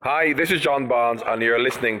Hi, this is John Barnes, and you're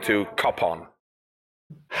listening to Cop On.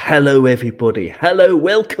 Hello, everybody. Hello,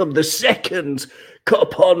 welcome. The second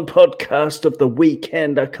Cop On podcast of the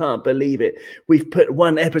weekend. I can't believe it. We've put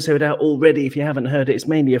one episode out already. If you haven't heard it, it's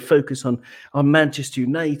mainly a focus on Manchester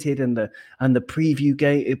United and the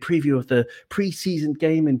preview of the pre-season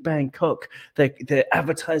game in Bangkok. They're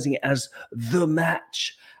advertising it as the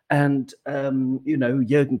match, and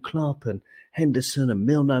Jurgen Klopp and Henderson and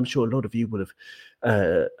Milner. I'm sure a lot of you would have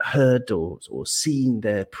heard or seen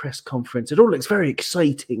their press conference. It all looks very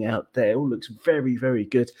exciting out there. It all looks very, very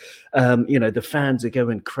good. The fans are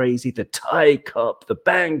going crazy. The Thai Cup, the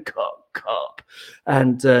Bangkok Cup,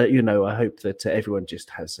 and I hope that everyone just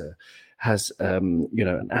has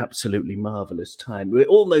an absolutely marvelous time. We're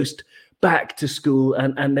almost back to school,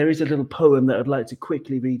 and there is a little poem that I'd like to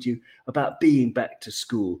quickly read you about being back to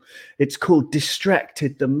school. It's called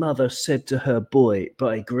 "Distracted, the Mother Said to Her Boy"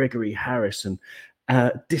 by Gregory Harrison.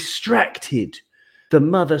 Distracted, the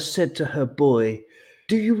mother said to her boy,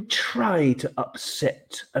 "Do you try to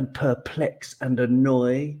upset and perplex and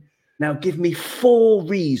annoy? Now give me 4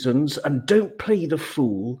 reasons, and don't play the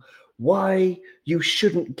fool, why you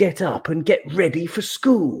shouldn't get up and get ready for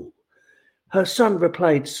school." Her son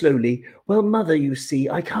replied slowly, "Well, mother, you see,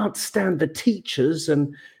 I can't stand the teachers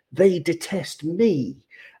and they detest me.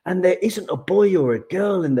 And there isn't a boy or a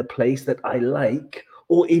girl in the place that I like,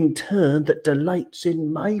 or in turn that delights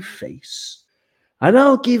in my face. And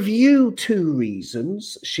I'll give you 2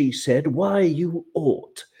 reasons," she said, "why you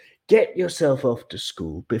ought. Get yourself off to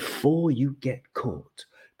school before you get caught.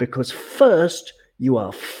 Because first, you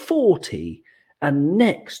are 40, and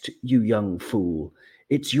next, you young fool,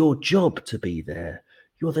 it's your job to be there.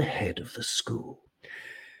 You're the head of the school."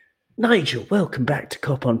 Nigel, welcome back to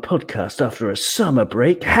Cop On Podcast after a summer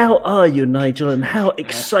break. How are you, Nigel, and how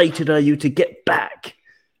excited are you to get back?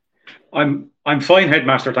 I'm fine,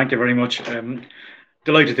 Headmaster. Thank you very much.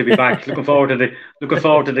 Delighted to be back. Looking forward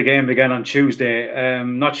to the game again on Tuesday.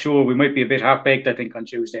 Not sure, we might be a bit half baked, I think, on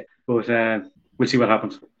Tuesday, but we'll see what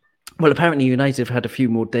happens. Well, apparently United have had a few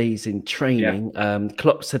more days in training. Yeah.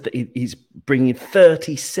 Klopp said that he's bringing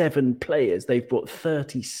 37 players. They've brought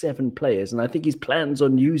 37 players, and I think he plans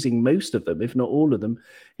on using most of them, if not all of them,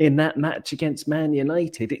 in that match against Man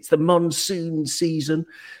United. It's the monsoon season,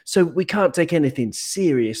 so we can't take anything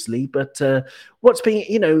seriously. But what's been,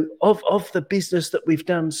 of the business that we've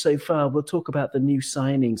done so far, we'll talk about the new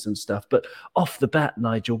signings and stuff. But off the bat,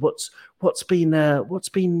 Nigel, what's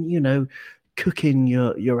been cooking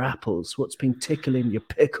your apples? What's been tickling your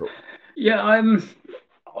pickle? Yeah,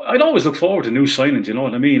 I'd always look forward to new signings, you know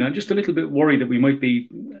what I mean? I'm just a little bit worried that we might be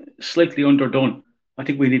slightly underdone. I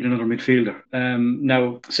think we need another midfielder.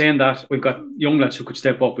 Now, saying that, we've got young lads who could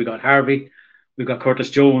step up. We've got Harvey, we've got Curtis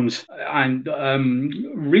Jones, and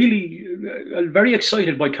really very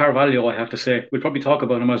excited by Carvalho, I have to say. We'll probably talk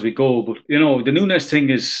about him as we go, but, the Núñez thing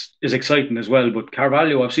is exciting as well. But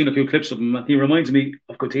Carvalho, I've seen a few clips of him, and he reminds me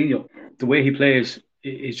of Coutinho. The way he plays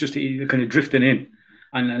is just kind of drifting in,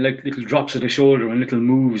 and like little drops of the shoulder and little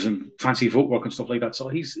moves and fancy footwork and stuff like that. So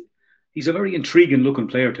he's a very intriguing looking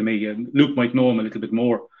player to me. Luke might know him a little bit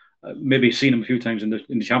more. Maybe seen him a few times in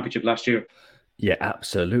the championship last year. Yeah,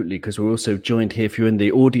 absolutely. Because we're also joined here, if you're in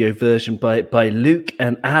the audio version, by Luke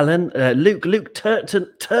and Alan. Luke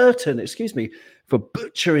Turton, excuse me for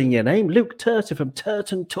butchering your name. Luke Turton from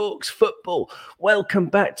Turton Talks Football. Welcome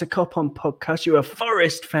back to Cop On Podcast. You're a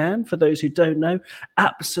Forest fan, for those who don't know.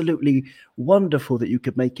 Absolutely wonderful that you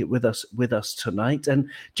could make it with us tonight. And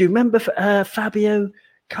do you remember Fabio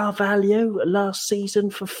Carvalho last season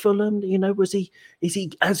for Fulham? Is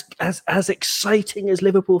he as exciting as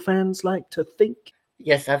Liverpool fans like to think?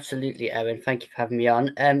 Yes, absolutely, Owen. Thank you for having me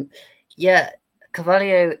on.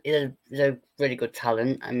 Carvalho is a really good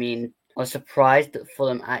talent. I mean, I was surprised that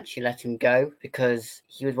Fulham actually let him go because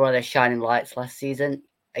he was one of their shining lights last season.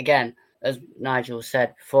 Again, as Nigel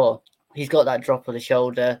said before, he's got that drop of the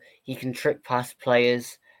shoulder. He can trick past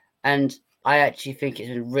players, and I actually think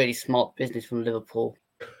it's a really smart business from Liverpool.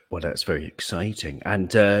 Well, that's very exciting.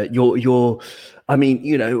 And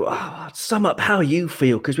sum up how you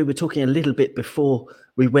feel, because we were talking a little bit before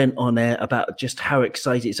we went on air about just how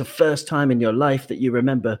excited. It's the first time in your life that you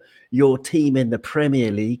remember your team in the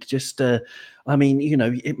Premier League. Just, it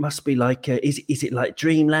must be like, is it like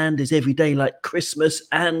dreamland? Is every day like Christmas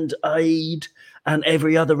and Eid and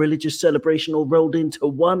every other religious celebration all rolled into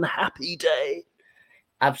one happy day?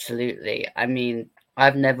 Absolutely. I mean,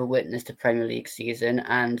 I've never witnessed a Premier League season,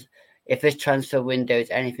 and if this transfer window is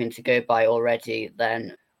anything to go by already,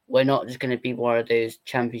 then we're not just going to be one of those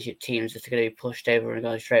championship teams that's going to be pushed over and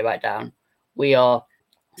go straight back down. We are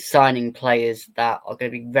signing players that are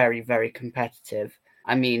going to be very, very competitive.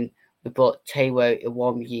 I mean, we brought Taiwo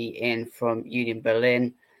Iwamyi in from Union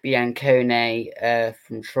Berlin, Biancone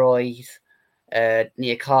from Troyes,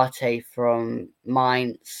 Niakate from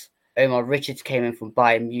Mainz, Omar Richards came in from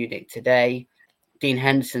Bayern Munich today, Dean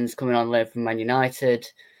Henderson's coming on loan from Man United,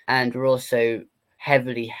 and we're also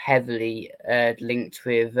heavily linked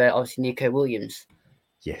with obviously Nico Williams.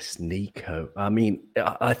 Yes, Nico. I mean,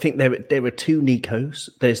 I think there are two Nicos.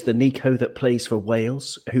 There's the Nico that plays for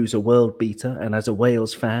Wales, who's a world beater, and as a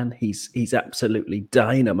Wales fan, he's absolutely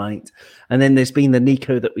dynamite. And then there's been the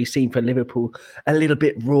Nico that we've seen for Liverpool, a little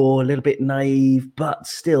bit raw, a little bit naive, but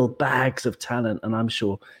still bags of talent. And I'm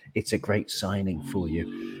sure it's a great signing for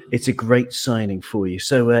you. It's a great signing for you.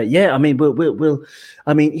 So yeah, I mean, we'll.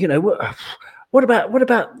 I mean, you know, what about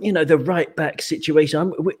the right back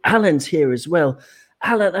situation? Alan's here as well.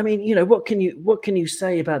 Alan, I mean, what can you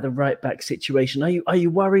say about the right back situation? Are you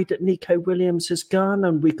worried that Nico Williams has gone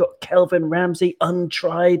and we've got Kelvin Ramsey,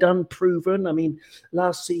 untried, unproven? I mean,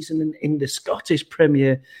 last season in the Scottish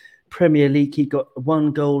Premier League, he got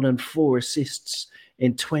 1 goal and 4 assists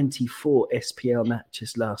in 24 SPL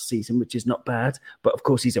matches last season, which is not bad. But of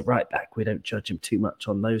course, he's a right back. We don't judge him too much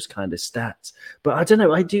on those kind of stats. But I don't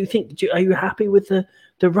know. I do think. Are you happy with the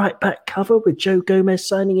right back cover with Joe Gomez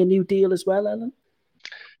signing a new deal as well, Alan?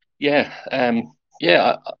 Yeah, I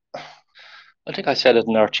think I said it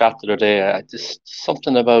in our chat the other day. Just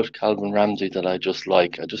something about Calvin Ramsey that I just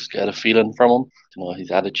like. I just get a feeling from him,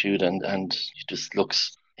 his attitude, and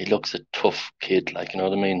he looks a tough kid. Like, you know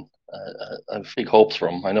what I mean? I have big hopes for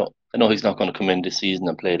him. I know he's not going to come in this season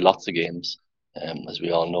and play lots of games. As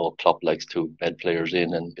we all know, Klopp likes to bed players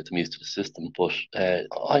in and get them used to the system. But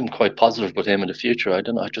I'm quite positive about him in the future. I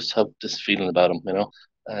don't know. I just have this feeling about him.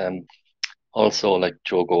 Also, like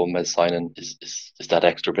Joe Gomez signing is that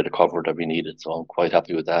extra bit of cover that we needed. So I'm quite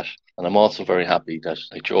happy with that. And I'm also very happy that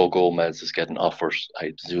Joe Gomez is getting offers,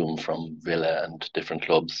 I presume, from Villa and different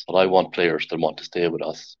clubs. But I want players that want to stay with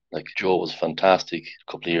us. Like Joe was fantastic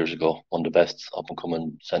a couple of years ago, one of the best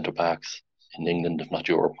up-and-coming centre-backs in England, if not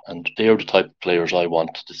Europe. And they're the type of players I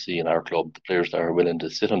want to see in our club, the players that are willing to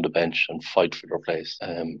sit on the bench and fight for their place.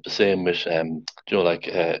 The same with,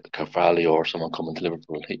 Carvalho or someone coming to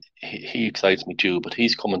Liverpool. He excites me too, but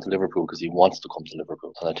he's coming to Liverpool because he wants to come to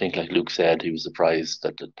Liverpool. And I think, like Luke said, he was surprised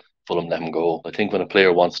that Fulham let him go. I think when a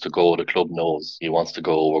player wants to go, the club knows he wants to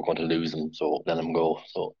go, we're going to lose him, so let him go.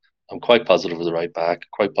 So I'm quite positive with the right back,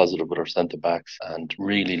 quite positive with our centre backs, and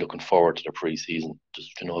really looking forward to the pre-season.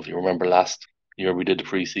 Just, if you remember last year we did the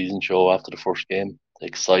pre-season show after the first game, the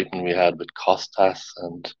excitement we had with Kostas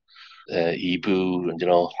and Ibu, and the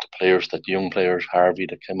young players, Harvey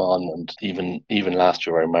that came on, and even last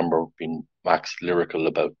year I remember being max lyrical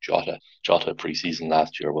about Jota. Jota pre-season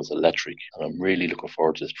last year was electric, and I'm really looking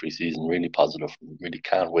forward to this pre-season. Really positive, really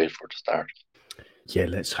can't wait for it to start. Yeah,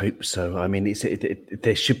 let's hope so. I mean,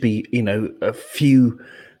 there should be, a few.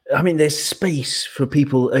 I mean, there's space for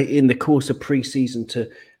people in the course of pre-season to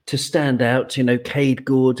stand out. Cade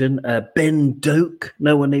Gordon, Ben Doak.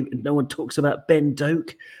 No one talks about Ben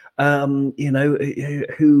Doak.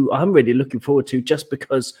 Who I'm really looking forward to, just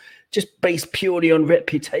based purely on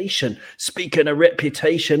reputation. Speaking of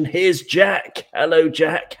reputation, here's Jack. Hello,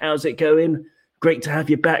 Jack. How's it going? Great to have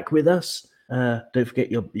you back with us. Don't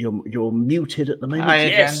forget you're muted at the moment. Hi,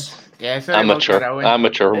 yes. Yeah,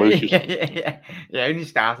 amateur muted. yeah, only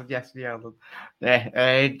started yesterday.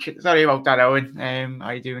 Sorry about that, Owen. How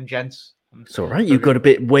you doing, gents? It's all right. You got a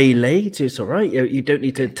bit waylaid. It's all right. You don't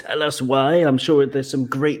need to tell us why. I'm sure there's some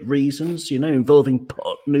great reasons, involving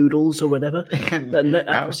pot noodles or whatever.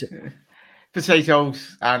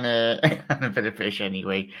 Potatoes and a bit of fish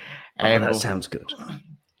anyway. That sounds good.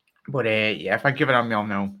 But thank you for having me on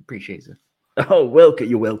now. Appreciate it. Oh, welcome!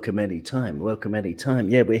 You're welcome anytime. Welcome anytime.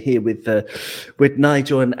 Yeah, we're here with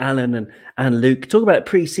Nigel and Alan and Luke. Talk about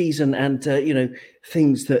pre-season and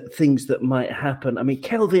things that might happen. I mean,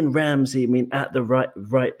 Kelvin Ramsey. I mean, at the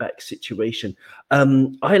right back situation,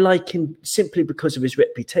 I like him simply because of his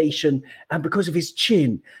reputation and because of his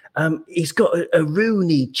chin. He's got a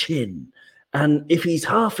Rooney chin. And if he's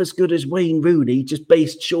half as good as Wayne Rooney, just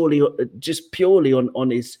purely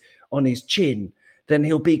on his chin, then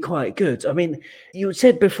he'll be quite good. I mean, you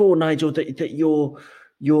said before, Nigel, that you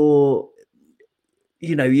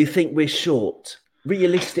think we're short.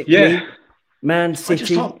 Realistically, Man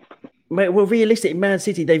City. Well, realistically, Man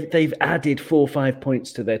City, they've added 4 or 5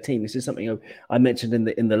 points to their team. This is something I mentioned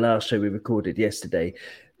in the last show we recorded yesterday,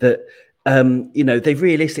 that they've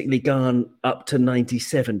realistically gone up to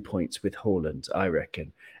 97 points with Haaland, I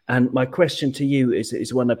reckon. And my question to you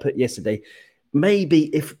is one I put yesterday. Maybe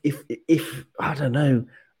if I don't know,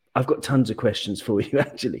 I've got tons of questions for you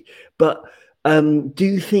actually, but Do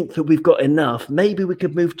you think that we've got enough? Maybe we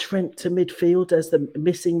could move Trent to midfield as the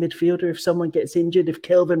missing midfielder if someone gets injured, if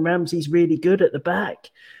Kelvin Ramsey's really good at the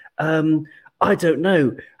back. I don't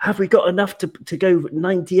know. Have we got enough to go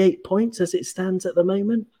 98 points as it stands at the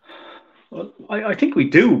moment? Well, I think we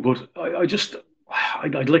do, but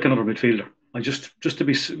I'd like another midfielder. Just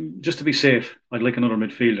to be safe, I'd like another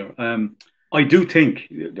midfielder. I do think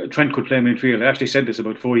Trent could play midfield. I actually said this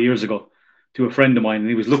about 4 years ago to a friend of mine, and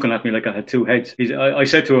he was looking at me like I had two heads. I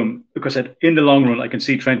said to him, because I said, in the long run, I can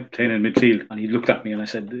see Trent playing in midfield. And he looked at me and he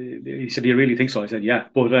said, do you really think so? I said, yeah.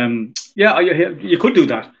 But you could do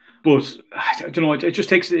that. But I don't know, it just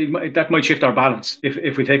takes, that might shift our balance.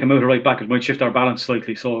 If we take him out of right back, it might shift our balance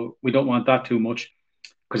slightly. So we don't want that too much,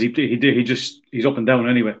 because he's up and down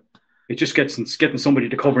anyway. It just getting somebody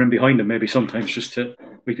to cover him behind him maybe sometimes.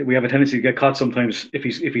 We have a tendency to get caught sometimes if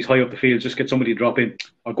he's high up the field. Just get somebody to drop in,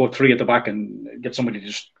 or go three at the back and get somebody to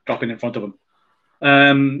just drop in front of him.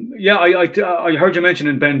 I heard you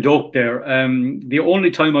mentioning Ben Doak there. The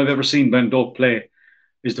only time I've ever seen Ben Doak play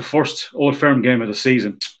is the first Old Firm game of the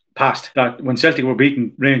season past. That when Celtic were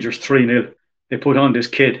beating Rangers 3-0, they put on this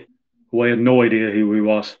kid who I had no idea who he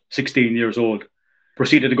was, 16 years old,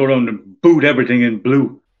 proceeded to go around and boot everything in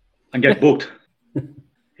blue and get booked.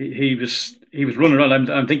 He was running around.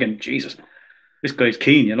 I'm thinking, Jesus, this guy's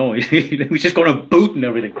keen, you know. He was just going around booting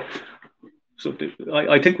everything. So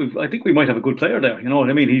I think we might have a good player there. You know what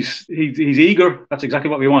I mean? He's eager. That's exactly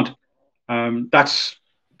what we want. That's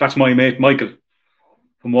my mate Michael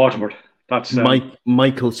from Waterford. That's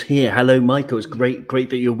Michael's here. Hello, Michael. It's great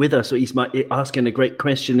that you're with us. So he's asking a great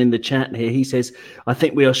question in the chat here. He says, I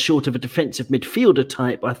think we are short of a defensive midfielder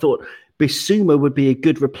type. I thought Bissouma would be a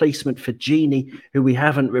good replacement for Gini, who we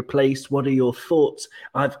haven't replaced. What are your thoughts?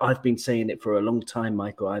 I've been saying it for a long time,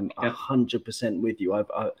 Michael. I'm 100% with you.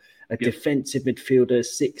 Defensive midfielder,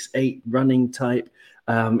 6'8", running type.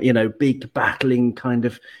 Big battling kind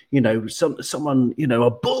of, someone, a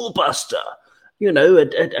bull buster.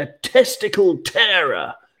 A testicle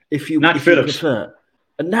terror, if you prefer.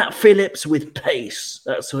 And Nat Phillips with pace.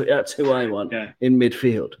 That's who I want in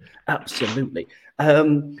midfield. Absolutely.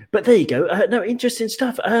 But there you go. No, interesting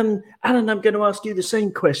stuff. Alan, I'm going to ask you the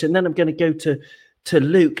same question. Then I'm going to go to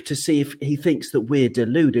Luke to see if he thinks that we're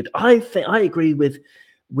deluded. I agree with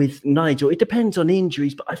Nigel. It depends on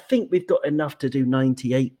injuries, but I think we've got enough to do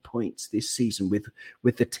 98 points this season with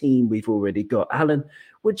the team we've already got. Alan,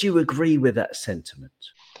 would you agree with that sentiment?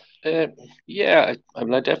 I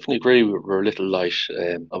definitely agree. We're a little light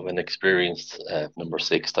of an experienced number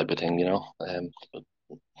 6 type of thing,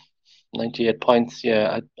 98 points,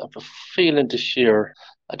 I have a feeling this year.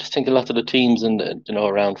 I just think a lot of the teams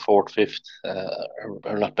around 4th, 5th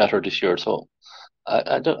are a lot better this year. So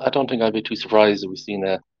I don't think I'd be too surprised if we've seen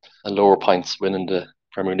a lower points win in the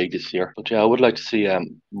Premier League this year. But I would like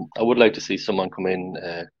to see someone come in.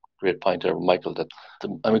 Great point there, Michael. That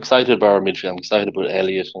I'm excited about our midfield. I'm excited about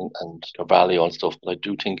Elliott and Carvalho and stuff. But I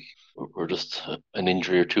do think we're just an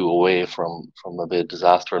injury or two away from a bit of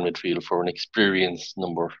disaster in midfield for an experienced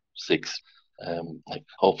number 6.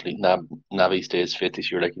 Hopefully Navi stays fit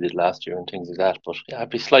this year like he did last year and things like that. But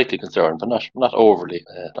I'd be slightly concerned, but not overly.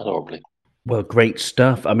 Not overly. Well, great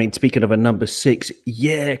stuff. I mean, speaking of a number 6,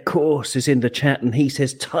 of course, is in the chat, and he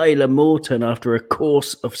says Tyler Morton after a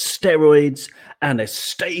course of steroids and a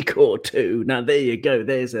steak or two. Now, there you go.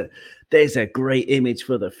 There's a great image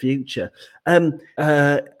for the future. Gary's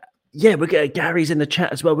in the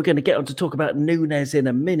chat as well. We're going to get on to talk about Nunes in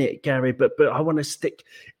a minute, Gary, but I want to stick,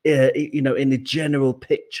 in the general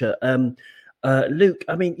picture. Luke,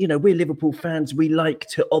 I mean, we're Liverpool fans. We like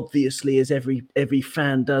to, obviously, as every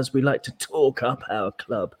fan does, we like to talk up our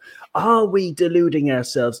club. Are we deluding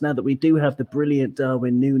ourselves now that we do have the brilliant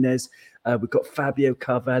Darwin Nunes? We've got Fabio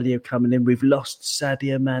Carvalho coming in. We've lost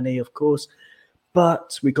Sadio Mane, of course,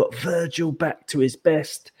 but we got Virgil back to his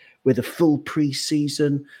best with a full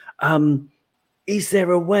pre-season. Is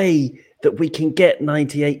there a way that we can get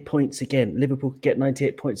 98 points again? Liverpool can get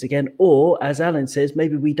 98 points again. Or, as Alan says,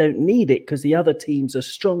 maybe we don't need it because the other teams are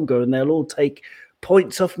stronger and they'll all take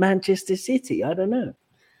points off Manchester City. I don't know.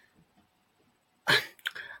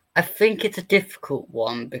 I think it's a difficult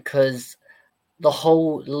one because the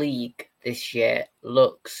whole league this year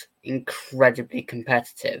looks incredibly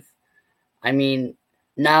competitive. I mean,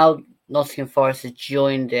 now Nottingham Forest has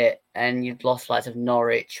joined it and you've lost likes of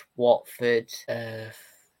Norwich, Watford, and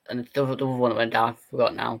the other one that went down, I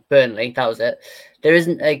forgot now. Burnley, that was it. There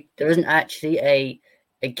isn't actually a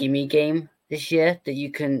gimme game this year that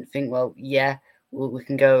you can think, we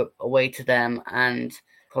can go away to them and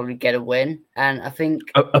probably get a win. And I think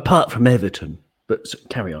apart from Everton, but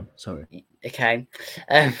carry on. Sorry. Okay.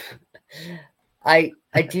 I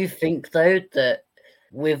do think though that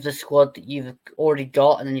with the squad that you've already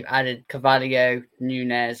got, and then you've added Carvalho,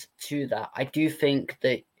 Nunes to that, I do think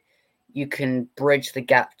that you can bridge the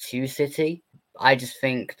gap to City. I just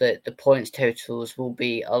think that the points totals will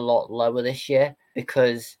be a lot lower this year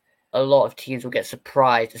because a lot of teams will get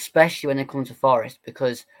surprised, especially when they come to Forest,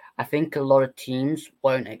 because I think a lot of teams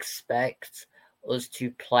won't expect us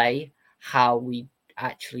to play how we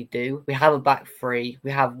actually do. We have a back three,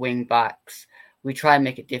 we have wing backs, we try and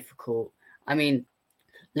make it difficult. I mean,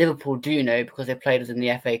 Liverpool do know because they played us in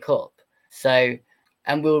the FA Cup. So,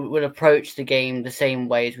 and we'll approach the game the same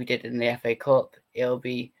way as we did in the FA Cup. It'll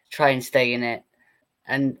be try and stay in it.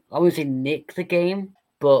 And I wouldn't say nick the game,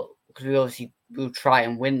 but because we'll try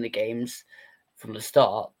and win the games from the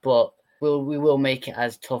start, but we will make it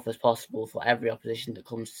as tough as possible for every opposition that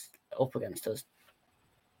comes up against us.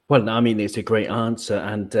 Well, I mean, it's a great answer,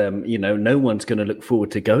 and no one's going to look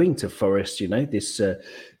forward to going to Forest. This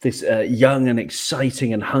young and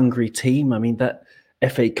exciting and hungry team. I mean, that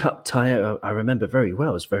FA Cup tie, I remember very well.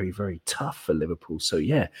 It was very, very tough for Liverpool. So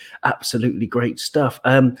yeah, absolutely great stuff.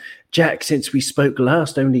 Jack, since we spoke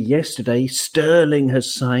last, only yesterday, Sterling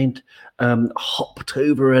has signed, hopped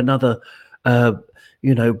over another,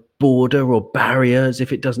 border or barrier as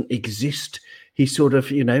if it doesn't exist. He's sort of,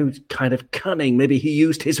 kind of cunning. Maybe he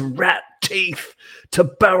used his rat teeth to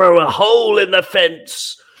burrow a hole in the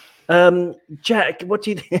fence. Jack, what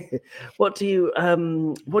do you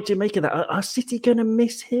make of that? Are City going to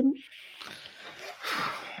miss him?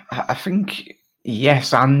 I think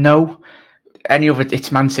yes and no.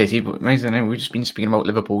 It's Man City, but we've just been speaking about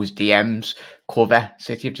Liverpool's DMs cover.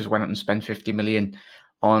 City have just went out and spent 50 million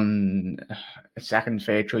on a second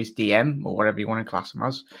fair choice DM or whatever you want to class them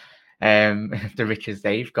as. The riches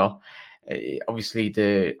they've got. Obviously,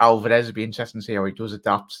 the Alvarez will be interesting to see how he does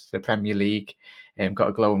adapt to the Premier League. Got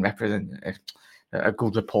a glowing a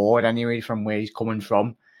good report anyway from where he's coming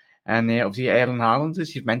from. And obviously, Erling Haaland,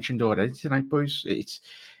 as you've mentioned already tonight, boys. It's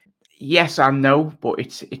yes and no, but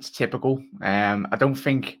it's typical. I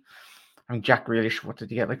think Jack Grealish, what did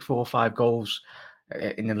he get, like 4 or 5 goals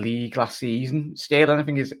in the league last season? Sterling, I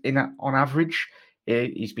think, is on average.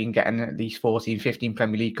 He's been getting at least 14, 15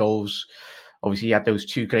 Premier League goals. Obviously, he had those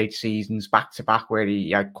 2 great seasons back-to-back where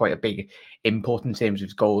he had quite a big input in terms of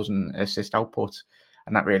his goals and assist output.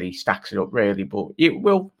 And that really stacks it up, really. But it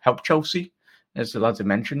will help Chelsea, as the lads have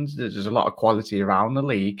mentioned. There's a lot of quality around the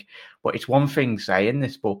league. But it's one thing saying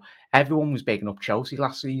this, but everyone was bigging up Chelsea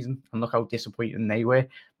last season. And look how disappointing they were.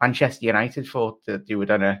 Manchester United thought that they were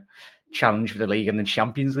going to challenge for the league and the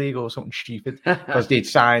Champions League or something stupid because they'd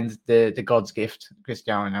signed the God's gift,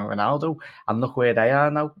 Cristiano Ronaldo, and look where they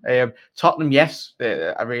are now. Tottenham, yes,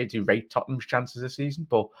 I really do rate Tottenham's chances this season,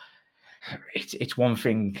 but it's one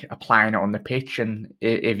thing applying it on the pitch, and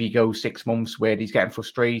if he goes 6 months where he's getting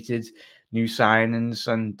frustrated, new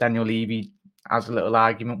signings, and Daniel Levy has a little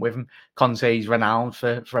argument with him. Conte's renowned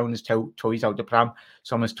for throwing his toys out the pram,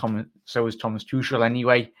 so is Thomas Tuchel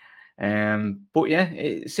anyway. But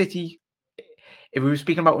yeah, City, if we were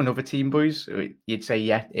speaking about another team, boys, you'd say,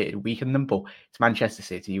 yeah, it weakened them, but it's Manchester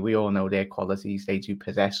City. We all know their qualities they do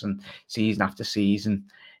possess, and season after season,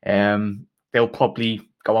 they'll probably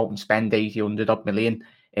go out and spend 80, 100 odd million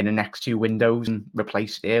in the next 2 windows and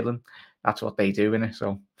replace Sterling. That's what they do, innit?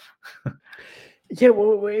 So... Yeah,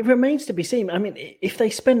 well, it remains to be seen. I mean, if they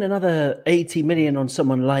spend another 80 million on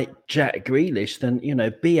someone like Jack Grealish, then,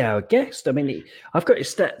 be our guest. I mean, I've got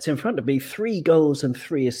his stats in front of me, 3 goals and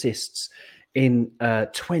 3 assists in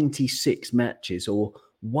 26 matches or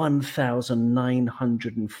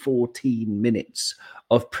 1,914 minutes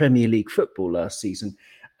of Premier League football last season.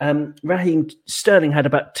 Raheem Sterling had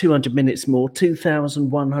about 200 minutes more,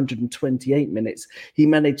 2,128 minutes. He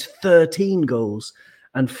managed 13 goals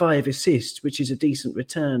and 5 assists, which is a decent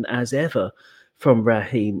return as ever from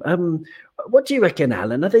Raheem. What do you reckon,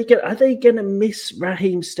 Alan? Are they going to miss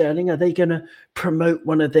Raheem Sterling? Are they going to promote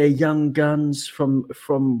one of their young guns from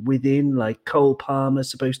within, like Cole Palmer,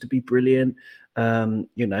 supposed to be brilliant?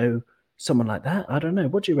 Someone like that. I don't know.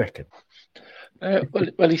 What do you reckon?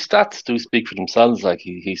 Well, his stats do speak for themselves. Like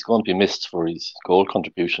he's going to be missed for his goal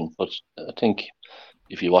contribution, but I think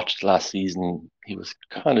if you watched last season, he was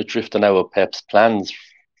kind of drifting out of Pep's plans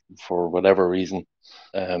for whatever reason.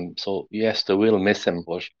 So yes, they will miss him.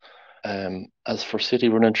 But as for City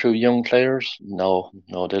running through young players, no,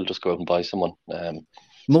 they'll just go out and buy someone.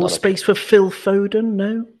 More space for Phil Foden,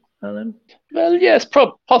 no, Alan? Well, yes,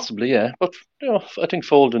 possibly, yeah. But I think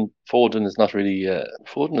Foden is not really.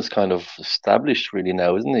 Foden is kind of established really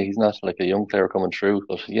now, isn't he? He's not like a young player coming through.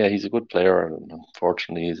 But yeah, he's a good player. And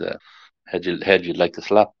unfortunately, he's a head you'd like to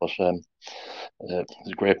slap. But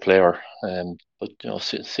He's a great player. But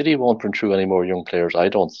City won't run through any more young players. I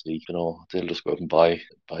don't see. They'll just go out and buy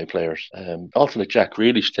players. Also, like Jack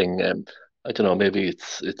Grealish thing. I don't know. Maybe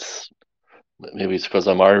it's because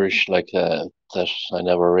I'm Irish. That I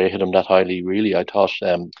never rated him that highly. Really, I thought.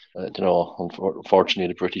 Unfortunately,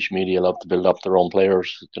 the British media love to build up their own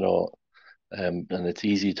players. And it's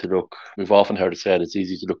easy to look. We've often heard it said it's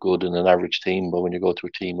easy to look good in an average team, but when you go to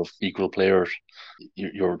a team of equal players,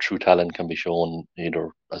 your true talent can be shown either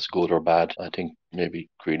as good or bad. I think maybe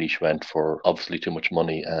Grealish went for obviously too much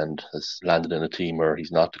money and has landed in a team where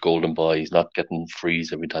he's not the golden boy. He's not getting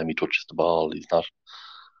frees every time he touches the ball. He's not.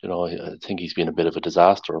 I think he's been a bit of a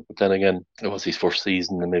disaster. But then again, it was his first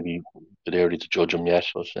season, and maybe a bit early to judge him yet.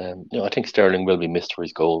 But I think Sterling will be missed for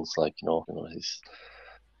his goals.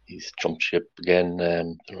 He's jumped ship again.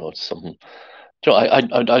 It's something. I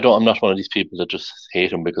don't. I'm not one of these people that just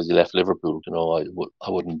hate him because he left Liverpool. I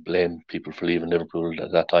wouldn't blame people for leaving Liverpool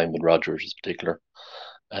at that time, with Rodgers in particular.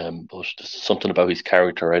 But there's something about his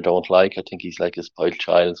character I don't like. I think he's like a spoiled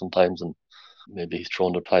child sometimes, and maybe he's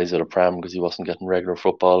thrown the ties out of pram because he wasn't getting regular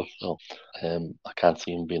football. So I can't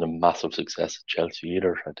see him being a massive success at Chelsea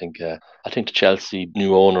either. I think the Chelsea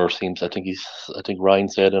new owner seems. I think Ryan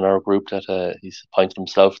said in our group that he's appointed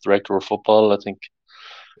himself director of football. I think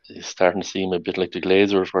it's starting to seem a bit like the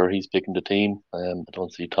Glazers, where he's picking the team. I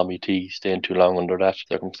don't see Tommy T staying too long under that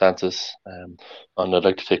circumstances. And I'd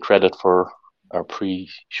like to take credit for our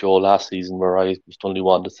pre-show last season, where I was the only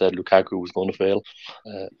one that said Lukaku was going to fail.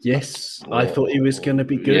 Yes, I thought he was going to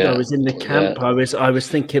be good. Yeah, I was in the camp. yeah. I was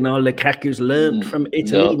thinking, Lukaku's learned from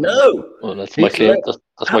Italy. No. Well, that's my claim.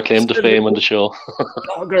 That's my claim to fame on the show.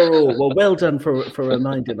 Bugger. Well done for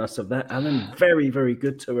reminding us of that, Alan. Very, very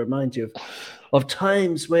good to remind you of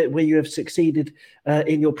times where you have succeeded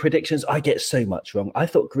in your predictions. I get so much wrong. I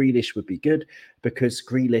thought Grealish would be good because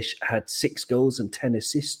Grealish had 6 goals and 10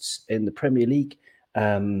 assists in the Premier League,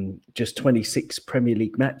 just 26 Premier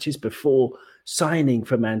League matches before signing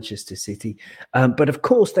for Manchester City. But of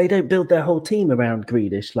course, they don't build their whole team around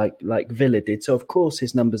Grealish like Villa did. So of course,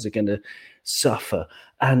 his numbers are going to suffer.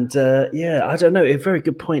 And I don't know. A very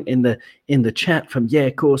good point in the chat from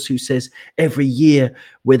of course, who says every year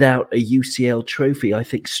without a UCL trophy, I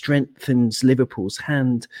think strengthens Liverpool's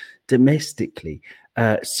hand domestically.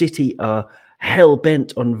 City are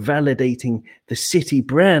hell-bent on validating the City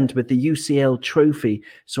brand with the UCL trophy,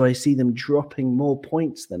 so I see them dropping more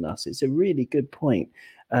points than us. It's a really good point,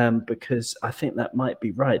 because I think that might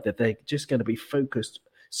be right, that they're just going to be focused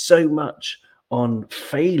so much on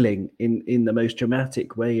failing in the most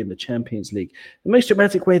dramatic way in the Champions League, the most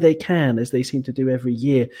dramatic way they can, as they seem to do every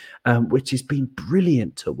year, which has been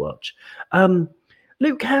brilliant to watch.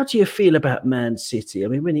 Luke, how do you feel about Man City? I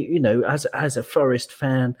mean, when as a Forest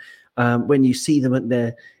fan, when you see them at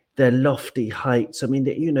their lofty heights, I mean,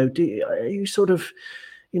 are you sort of,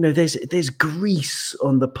 there's grease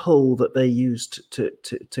on the pole that they used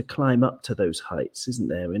to climb up to those heights, isn't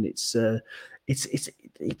there? And it's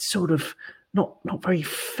sort of not very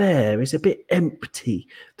fair. It's a bit empty.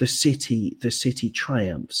 The city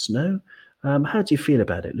triumphs. No, how do you feel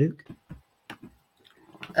about it, Luke?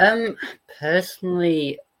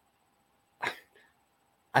 Personally,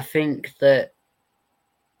 I think that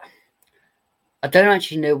I don't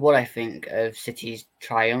actually know what I think of City's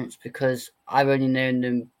triumphs, because I've only known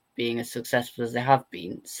them being as successful as they have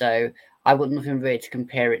been. So I've got nothing really to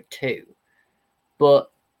compare it to. But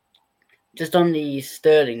just on the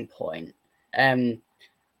Sterling point,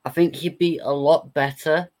 I think he'd be a lot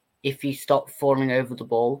better if he stopped falling over the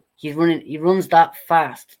ball. He runs that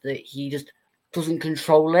fast that he just doesn't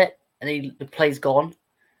control it, and the play's gone.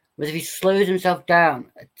 But if he slows himself down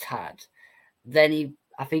a tad, then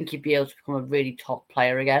I think he'd be able to become a really top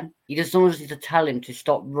player again. You just almost need to tell him to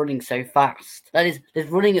stop running so fast. That is, there's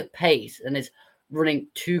running at pace, and there's running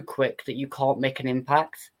too quick that you can't make an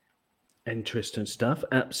impact. Interesting stuff.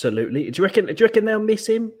 Absolutely. Do you reckon they'll miss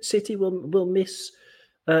him? City will miss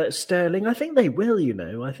Sterling. I think they will.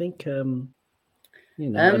 I think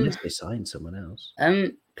unless they sign someone else.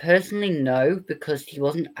 Personally, no, because he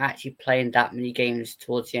wasn't actually playing that many games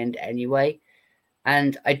towards the end anyway.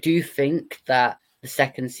 And I do think that the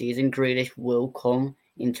second season, Grealish will come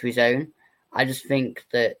into his own. I just think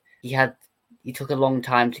that he took a long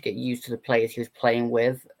time to get used to the players he was playing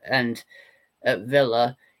with. And at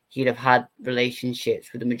Villa, he'd have had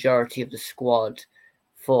relationships with the majority of the squad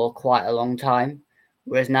for quite a long time.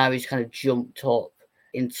 Whereas now he's kind of jumped up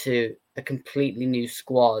into a completely new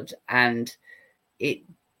squad, and it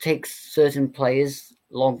takes certain players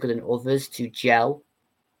longer than others to gel.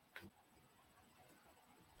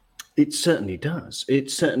 It certainly does. It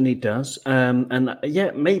certainly does. And yeah,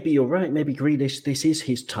 maybe you're right. Maybe Grealish, this is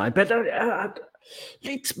his time. But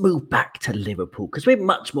let's move back to Liverpool because we're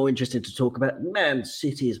much more interested to talk about Man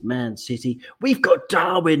City as Man City. We've got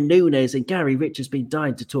Darwin Núñez, and Gary Rich has been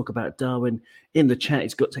dying to talk about Darwin in the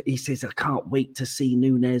chat. He says, I can't wait to see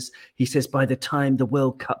Núñez. He says, by the time the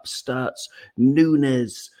World Cup starts,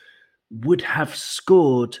 Núñez would have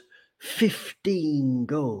scored 15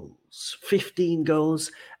 goals. 15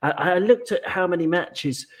 goals. I looked at how many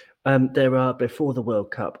matches there are before the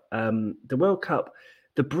World Cup. The World Cup,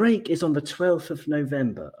 the break is on the 12th of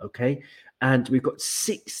November, okay? And we've got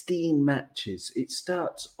 16 matches. It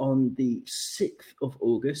starts on the 6th of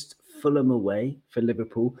August, Fulham away for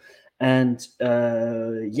Liverpool. And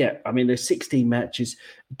there's 16 matches.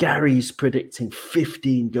 Gary's predicting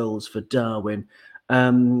 15 goals for Darwin.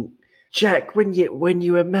 Jack, when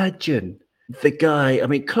you imagine the guy, I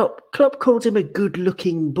mean, Klopp called him a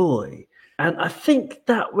good-looking boy, and I think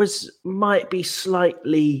that might be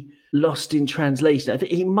slightly lost in translation. I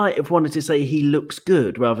think he might have wanted to say he looks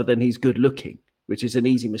good rather than he's good-looking, which is an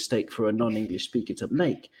easy mistake for a non-English speaker to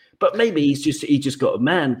make. But maybe he just got a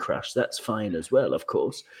man crush. That's fine as well, of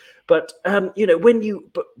course. But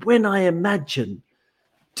when I imagine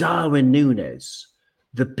Darwin Núñez,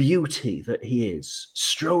 the beauty that he is,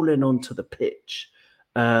 strolling onto the pitch.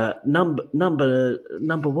 What number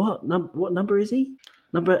is he?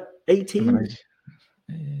 Number 18?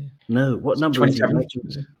 No, what number is he?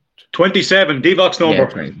 27, Divock's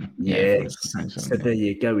number. Yes. So there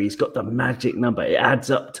you go. He's got the magic number. It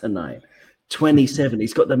adds up tonight. 27.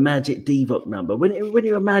 He's got the magic Divock number. When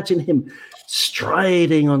you imagine him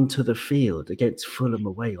striding onto the field against Fulham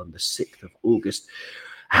away on the 6th of August,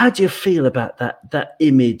 how do you feel about that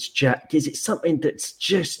image, Jack? Is it something that's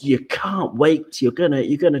just you can't wait? You're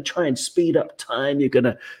gonna try and speed up time. You're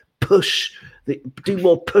gonna do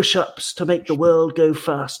more push-ups to make the world go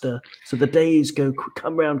faster, so the days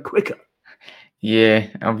come around quicker. Yeah,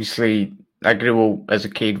 obviously, I grew up as a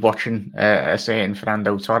kid watching a certain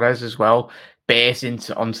Fernando Torres as well, burst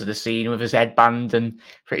onto the scene with his headband, and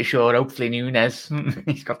pretty sure, hopefully, Núñez,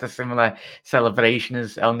 he's got a similar celebration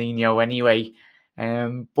as El Nino anyway.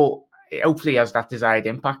 But hopefully he has that desired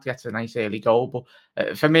impact, gets a nice early goal.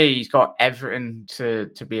 But for me, he's got everything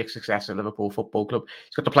to be a success at Liverpool Football Club.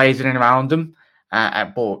 He's got the players in and around him,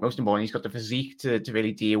 but most importantly, he's got the physique to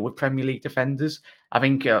really deal with Premier League defenders. I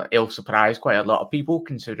think he'll surprise quite a lot of people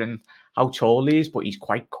considering how tall he is, but he's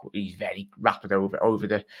very rapid over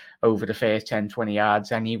the first 10, 20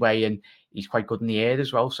 yards anyway, and he's quite good in the air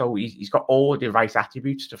as well. So he's got all the right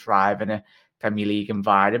attributes to thrive in a Premier League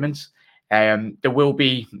environment. There will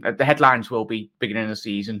be the headlines will be beginning of the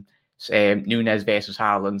season. Núñez versus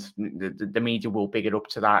Haaland. The media will pick it up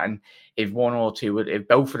to that, and if one or two, if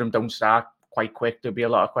both of them don't start quite quick, there'll be a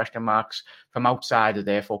lot of question marks from outside of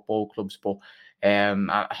their football clubs. But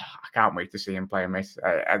I can't wait to see him play, mate.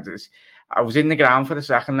 I was in the ground for the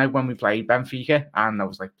second leg when we played Benfica, and I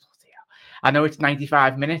was like, bloody hell. I know it's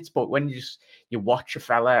 95 minutes, but when you watch a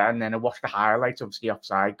fella, and then I watch the highlights, obviously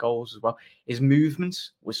offside goals as well. His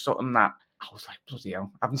movements was something that I was like, bloody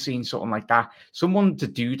hell, I haven't seen something like that. Someone to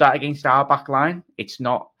do that against our back line, it's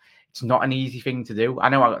not an easy thing to do. I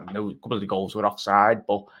know a couple of the goals were offside,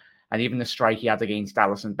 and even the strike he had against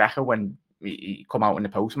Alisson Becker when he come out in the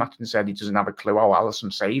post-match and said he doesn't have a clue how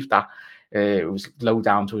Alisson saved that. It was low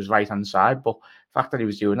down to his right-hand side, but the fact that he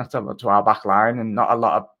was doing that to our back line, and not a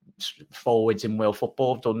lot of forwards in world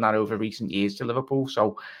football have done that over recent years to Liverpool.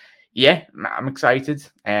 So yeah, I'm excited.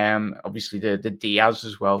 Obviously the Diaz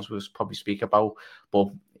as well, as we'll probably speak about, but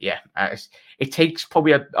yeah, it takes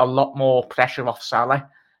probably a lot more pressure off Salah,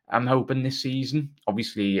 I'm hoping, this season.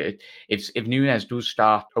 Obviously if Núñez does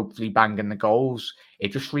start hopefully banging the goals,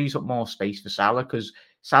 it just frees up more space for Salah, because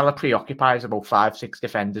Salah preoccupies about 5-6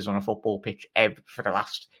 defenders on a football pitch for the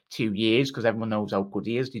last 2 years, because everyone knows how good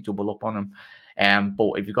he is. They double up on him.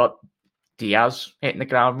 But if you've got Diaz hitting the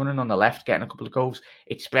ground running on the left, getting a couple of goals,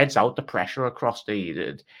 it spreads out the pressure across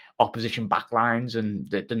the opposition backlines, and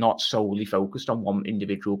they're not solely focused on one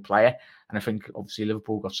individual player. And I think obviously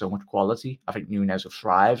Liverpool got so much quality. I think Núñez will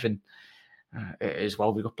thrive, and as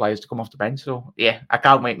well, we've got players to come off the bench. So yeah, I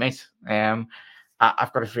can't wait, mate.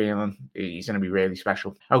 I've got a feeling he's going to be really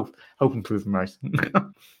special. Hope and prove him right.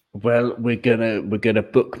 Well, we're gonna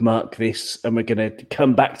bookmark this, and we're gonna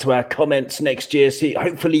come back to our comments next year. See,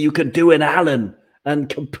 hopefully you can do an Alan and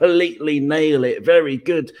completely nail it. Very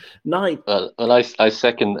good night. Well, I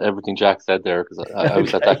second everything Jack said there, because I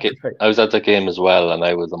was at that game. I was at that game as well, and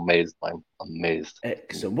I was amazed. I'm amazed.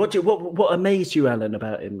 Excellent. What amazed you, Alan,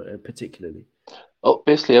 about him particularly? Oh,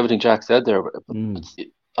 basically everything Jack said there.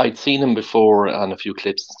 I'd seen him before on a few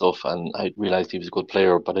clips and stuff, and I realized he was a good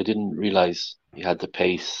player, but I didn't realize he had the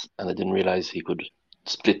pace, and I didn't realize he could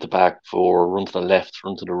split the back four, run to the left,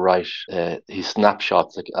 run to the right. His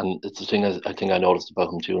snapshots, and it's the thing I think I noticed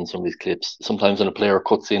about him too in some of these clips. Sometimes when a player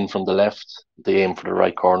cuts in from the left, they aim for the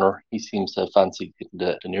right corner. He seems to fancy hitting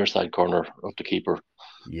the near side corner of the keeper.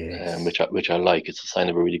 Yes. Which I like. It's a sign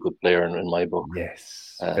of a really good player in my book.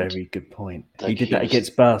 Yes, And very good point. like, He did he that was-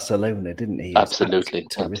 against Barcelona, didn't he? He was Absolutely.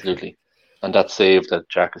 terrific. And that save that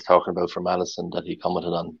Jack is talking about from Alisson that he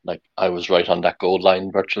commented on, like, I was right on that goal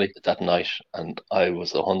line virtually that night, and I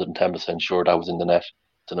was 110% sure that was in the net.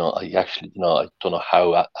 I don't know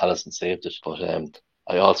how Alisson saved it, but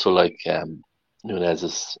I also like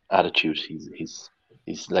Nunez's attitude. He's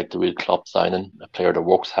like the real Klopp signing, a player that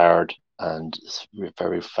works hard and is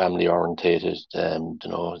very family orientated.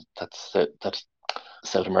 That's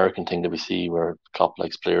South American thing that we see where Klopp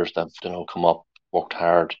likes players that come up, worked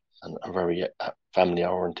hard, and are very family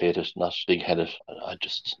orientated, not big headed. I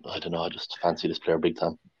just fancy this player big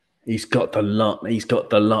time. He's got the lot.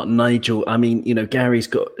 Nigel, I mean, Gary's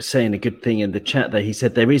got saying a good thing in the chat there. He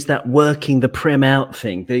said there is that working the Prem out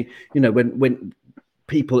thing. When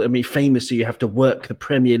people, I mean, famously, you have to work the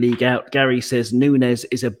Premier League out. Gary says Nunez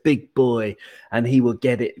is a big boy and he will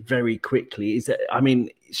get it very quickly.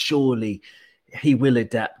 Surely he will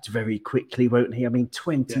adapt very quickly, won't he? I mean,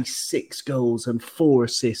 26 goals and 4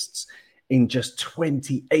 assists in just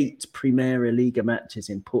 28 Primeira Liga matches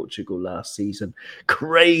in Portugal last season.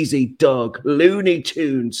 Crazy dog, Looney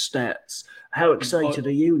Tunes stats. How excited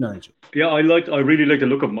are you, Nigel? Yeah, I really like the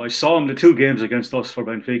look of him. I saw him the 2 games against us for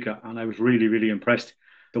Benfica, and I was really, really impressed.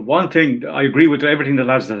 The one thing, I agree with everything the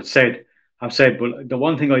lads that have said, but the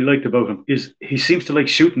one thing I liked about him is he seems to like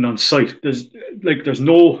shooting on sight. There's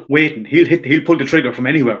no waiting. He'll pull the trigger from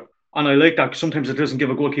anywhere. And I like that. Sometimes it doesn't give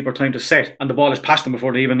a goalkeeper time to set and the ball is past them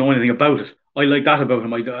before they even know anything about it. I like that about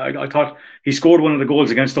him. I thought he scored one of the goals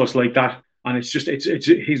against us like that. And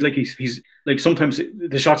he's like, sometimes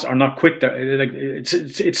the shots are not quick there. Like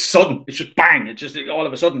it's sudden. It's just bang. It's just all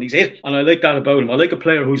of a sudden he's hit. And I like that about him. I like a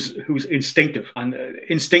player who's instinctive, and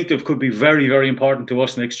instinctive could be very, very important to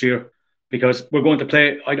us next year. Because we're going to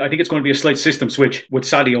play, I think it's going to be a slight system switch with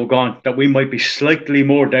Sadio gone, that we might be slightly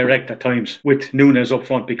more direct at times with Nunez up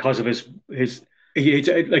front because of his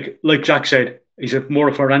like Jack said, he's more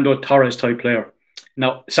of a Fernando Torres type player.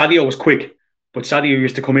 Now, Sadio was quick, but Sadio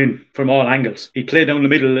used to come in from all angles. He played down the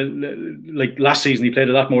middle, like last season, he played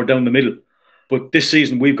a lot more down the middle. But this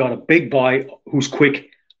season, we've got a big boy who's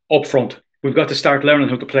quick up front. We've got to start learning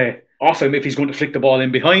how to play off him if he's going to flick the ball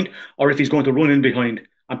in behind or if he's going to run in behind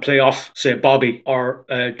and play off, say, Bobby or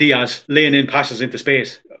Diaz, laying in passes into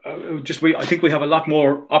space. I think we have a lot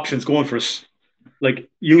more options going for us, like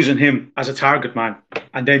using him as a target man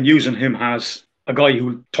and then using him as a guy who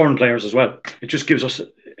will turn players as well. It just gives us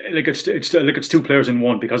it's 2 players in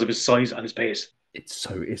one because of his size and his pace. It's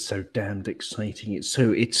so damned exciting. It's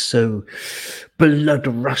so blood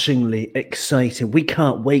rushingly exciting. We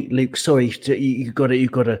can't wait, Luke. Sorry, you've got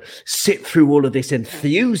to sit through all of this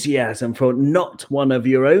enthusiasm for not one of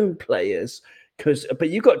your own players. But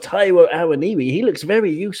you got Taiwo Awoniyi. He looks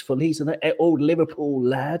very useful. He's an old Liverpool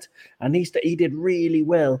lad, and he did really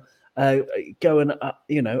well going up,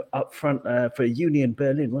 up front for Union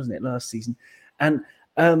Berlin, wasn't it, last season? And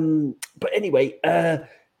but anyway,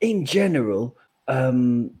 in general.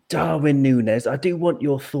 Darwin Nunez, I do want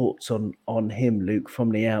your thoughts on him, Luke,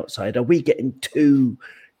 from the outside. Are we getting too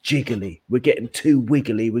jiggly? We're getting too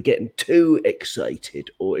wiggly? We're getting too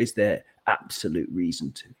excited? Or is there absolute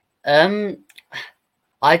reason to?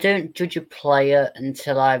 I don't judge a player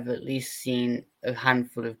until I've at least seen a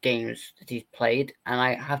handful of games that he's played. And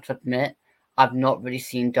I have to admit, I've not really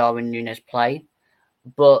seen Darwin Nunez play.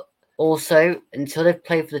 But also, until they've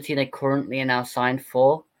played for the team they currently are now signed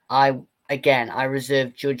for, I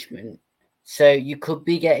reserve judgment. So you could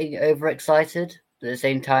be getting overexcited, but at the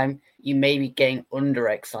same time, you may be getting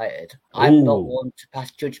underexcited. I'm not one to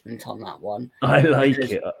pass judgment on that one. I like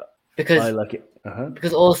it.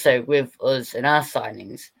 Because also with us in our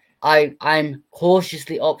signings, I'm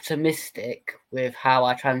cautiously optimistic with how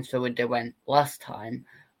our transfer window went last time,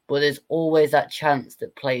 but there's always that chance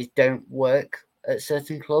that players don't work at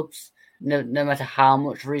certain clubs, no matter how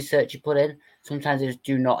much research you put in. Sometimes they just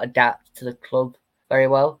do not adapt to the club very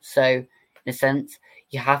well. So, in a sense,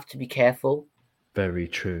 you have to be careful. Very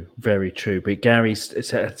true. Very true. But Gary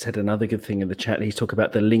said another good thing in the chat. He's talking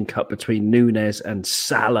about the link up between Nunez and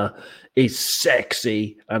Salah is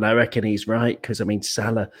sexy. And I reckon he's right. Because, I mean,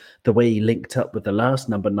 Salah, the way he linked up with the last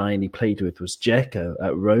number 9 he played with was Dzeko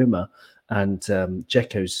at Roma. And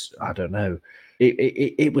Dzeko's, I don't know,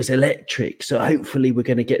 it was electric. So hopefully we're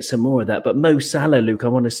going to get some more of that. But Mo Salah, Luke, I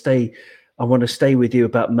want to stay with you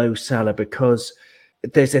about Mo Salah, because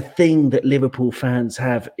there's a thing that Liverpool fans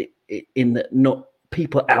have in that not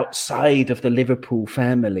people outside of the Liverpool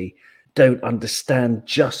family don't understand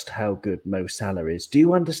just how good Mo Salah is. Do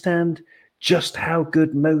you understand just how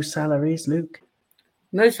good Mo Salah is, Luke?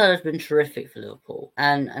 Mo Salah has been terrific for Liverpool.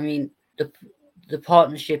 And I mean, the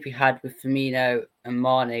partnership he had with Firmino and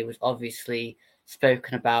Mane was obviously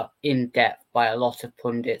spoken about in depth by a lot of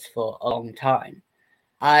pundits for a long time.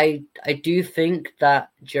 I do think that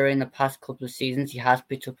during the past couple of seasons, he has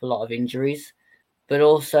picked up a lot of injuries. But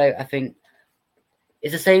also, I think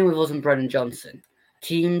it's the same with us and Brennan Johnson.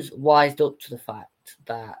 Teams wised up to the fact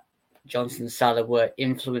that Johnson and Salah were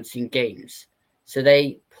influencing games. So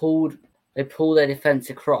they pulled their defence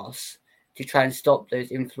across to try and stop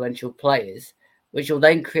those influential players, which will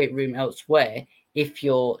then create room elsewhere if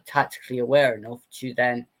you're tactically aware enough to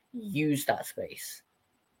then use that space.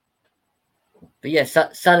 But yes,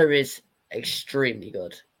 Salah is extremely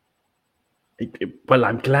good. Well,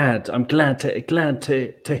 I'm glad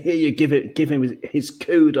to hear you give him his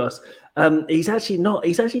kudos. He's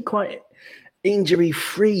actually quite injury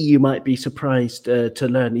free. You might be surprised to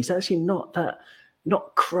learn he's actually not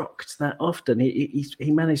crocked that often.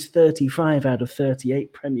 He managed 35 out of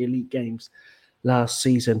 38 Premier League games last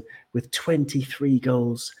season with 23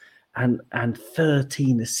 goals and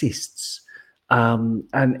 13 assists.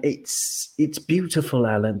 And it's beautiful,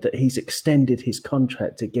 Alan, that he's extended his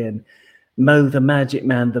contract again. Mo, the magic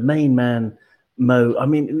man, the main man, Mo. I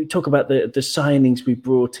mean, we talk about the signings we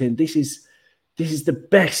brought in. This is the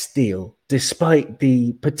best deal, despite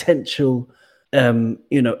the potential,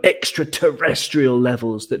 extraterrestrial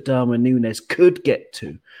levels that Darwin Núñez could get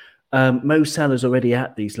to. Mo Salah's already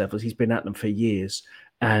at these levels. He's been at them for years,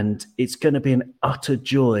 and it's going to be an utter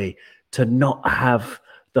joy to not have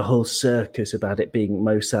the whole circus about it being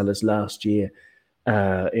Mo Salah's last year.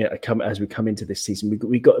 As we come into this season,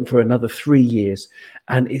 we got him for another 3 years,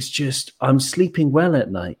 and it's just I'm sleeping well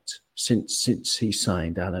at night since he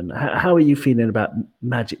signed. Alan, how are you feeling about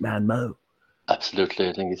Magic Man Mo? Absolutely,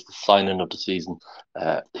 I think it's the signing of the season.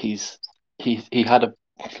 He had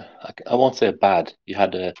I won't say he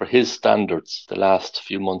had for his standards, the last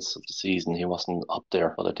few months of the season, he wasn't up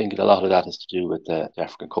there. But I think a lot of that has to do with the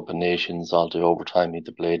African Cup of Nations, all the overtime, the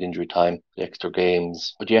delayed injury time, the extra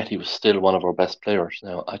games. But yet he was still one of our best players.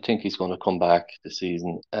 Now, I think he's going to come back this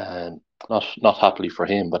season, and not happily for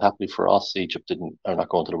him, but happily for us. Egypt are not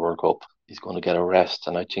going to the World Cup. He's going to get a rest.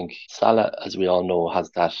 And I think Salah, as we all know, has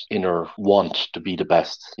that inner want to be the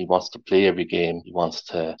best. He wants to play every game. He wants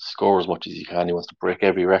to score as much as he can. He wants to break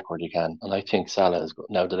every record he can. And I think Salah,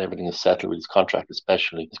 now that everything is settled with his contract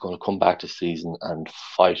especially, is going to come back this season and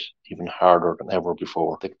fight even harder than ever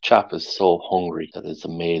before. The chap is so hungry that it's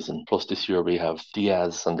amazing. Plus this year we have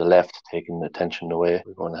Diaz on the left taking attention away.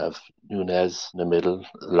 We're going to have Núñez in the middle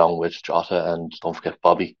along with Jota, and don't forget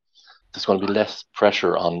Bobby. There's going to be less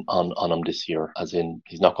pressure on him this year, as in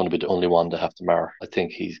he's not going to be the only one to have to mark. I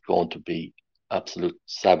think he's going to be absolute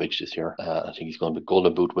savage this year. I think he's going to be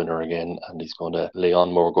Golden Boot winner again, and he's going to lay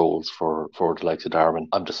on more goals for the likes of Darwin.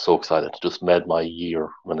 I'm just so excited. It just made my year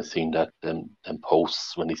when I seen that them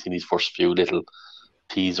posts, when he seen his first few little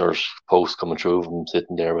teasers posts coming through of him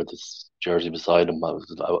sitting there with his jersey beside him. I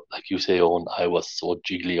was, like you say, Owen, I was so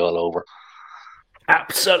jiggly all over.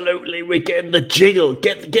 Absolutely, we're getting the jiggle,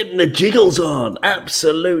 getting the jiggles on.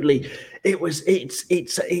 Absolutely,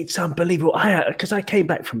 it's unbelievable. Because I came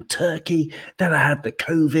back from Turkey, then I had the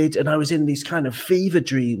COVID, and I was in these kind of fever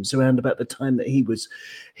dreams around about the time that he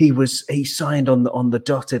signed on the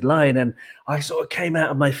dotted line, and I sort of came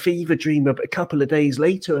out of my fever dream a couple of days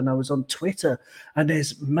later, and I was on Twitter, and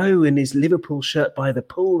there's Mo in his Liverpool shirt by the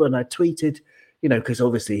pool, and I tweeted. Because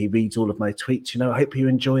obviously he reads all of my tweets, I hope you're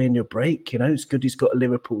enjoying your break. It's good he's got a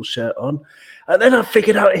Liverpool shirt on. And then I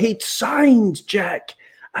figured out he'd signed, Jack.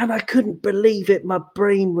 And I couldn't believe it. My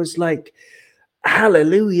brain was like,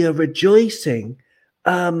 hallelujah, rejoicing.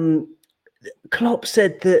 Klopp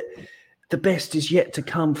said that the best is yet to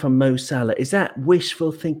come from Mo Salah. Is that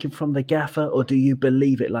wishful thinking from the gaffer, or do you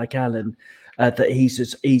believe it like Alan, that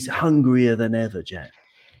he's hungrier than ever, Jack?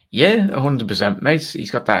 Yeah, 100%, mate.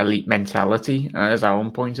 He's got that elite mentality. As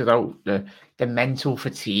Alan pointed out, the mental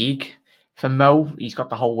fatigue for Mo, he's got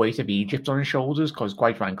the whole weight of Egypt on his shoulders because,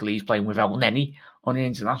 quite frankly, he's playing with El Neni on the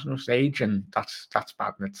international stage, and that's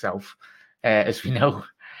bad in itself, as we know.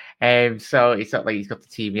 So it's not like he's got the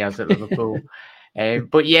team he has at Liverpool.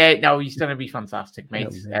 But yeah, no, he's going to be fantastic,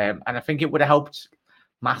 mate. And I think it would have helped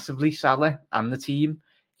massively Salah and the team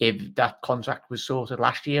if that contract was sorted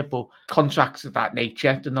last year. But contracts of that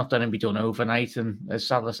nature, they're not going to be done overnight. And as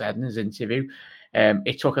Salah said in his interview,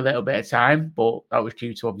 it took a little bit of time, but that was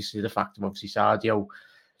due to obviously the fact of obviously Sadio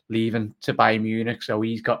leaving to Bayern Munich. So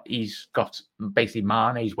he's got basically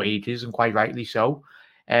Mane's wages, and quite rightly so.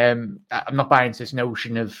 I'm not buying into this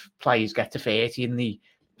notion of players get to 30 and they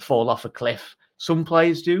fall off a cliff. Some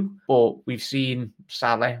players do, but we've seen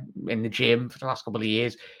Salah in the gym for the last couple of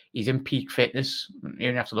years. He's in peak fitness. You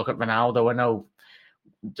don't have to look at Ronaldo. I know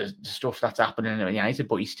the stuff that's happening at United,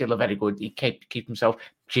 but he's still a very good. He keep himself.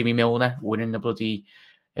 Jimmy Milner winning the bloody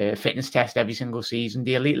fitness test every single season.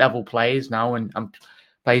 The elite level players now and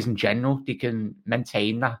players in general, they can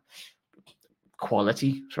maintain that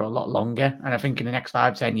quality for a lot longer. And I think in the next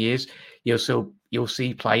 5-10 years, you'll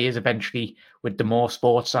see players eventually with the more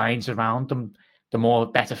sports science around them, the more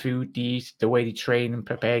better food they eat, the way they train and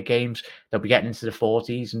prepare games, they'll be getting into the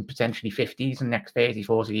 40s and potentially 50s in the next 30,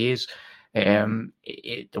 40 years. The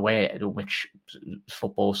way in which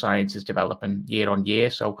football science is developing year on year.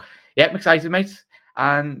 So, yeah, I'm excited, mate.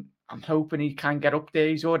 And I'm hoping he can get up there.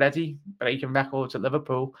 He's already breaking records at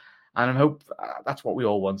Liverpool. And I hope that's what we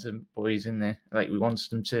all want him, boys, in there. Like, we want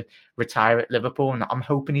him to retire at Liverpool, and I'm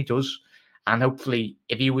hoping he does. And hopefully,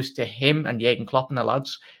 if he was to him and Jurgen Klopp and the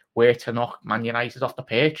lads were to knock Man United off the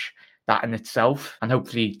pitch, that in itself, and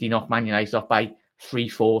hopefully they knock Man United off by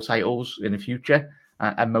 3-4 titles in the future,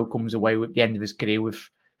 and Mo comes away with the end of his career with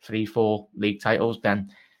 3-4 league titles,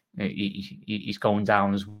 then he's going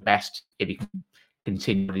down as best if he can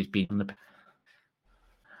continue what he's been on the.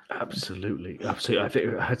 Absolutely. I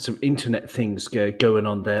think I had some internet things going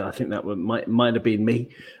on there. I think that might have been me,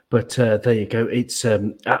 but there you go. It's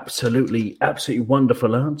absolutely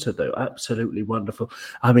wonderful answer, though. Absolutely wonderful.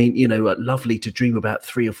 I mean, lovely to dream about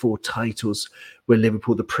 3 or 4 titles with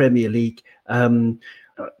Liverpool, the Premier League.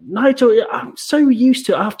 Nigel, I'm so used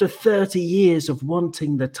to, after 30 years of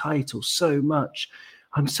wanting the title so much,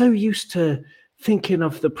 I'm so used to thinking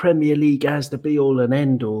of the Premier League as the be all and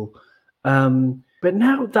end all. But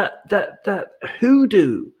now that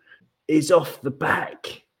hoodoo is off the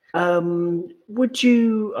back, would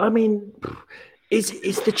you? I mean,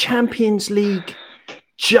 is the Champions League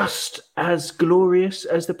just as glorious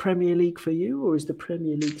as the Premier League for you, or is the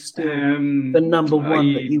Premier League still the number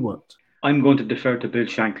one that you want? I'm going to defer to Bill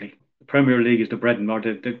Shankly. The Premier League is the bread and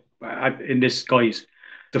butter. In this, guys,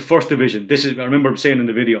 the first division. This is. I remember saying in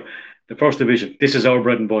the video, the first division. This is our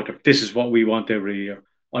bread and butter. This is what we want every year.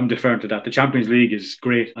 I'm deferring to that. The Champions League is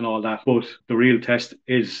great and all that, but the real test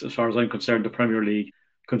is, as far as I'm concerned, the Premier League.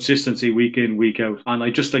 Consistency week in, week out. And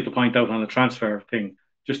I'd just like to point out on the transfer thing,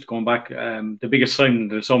 just going back, the biggest signing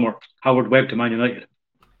of the summer, Howard Webb to Man United.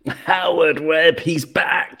 Howard Webb, he's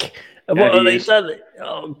back. What are they done?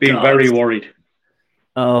 Oh, being God. very worried.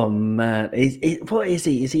 Oh, man. What is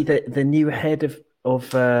he? Is he the new head of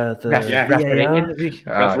the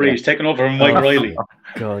referee? He's taken over from Mike Riley.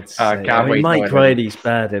 God's sake. Mike Riley's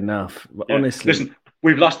bad enough. But honestly, listen,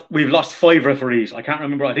 we've lost 5 referees. I can't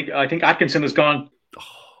remember. I think Atkinson is gone.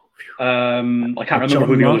 I can't remember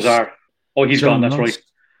who the others are. Oh, he's gone. That's right.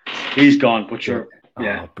 He's gone. But sure,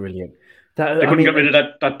 yeah, brilliant. They couldn't get rid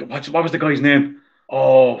of that. What was the guy's name?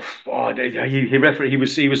 He refereed.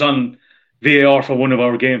 He was on VAR for one of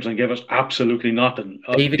our games and gave us absolutely nothing.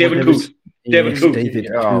 David Coote. David Coote.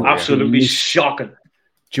 Absolutely shocking.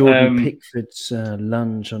 Jordan Pickford's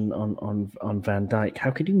lunge on Van Dijk. How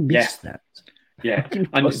could you miss that? Yeah.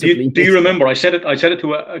 And do you remember? I said it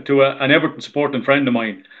to an Everton supporting friend of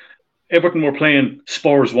mine. Everton were playing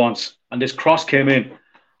Spurs once, and this cross came in,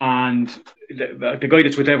 and the guy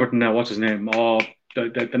that's with Everton now, what's his name? The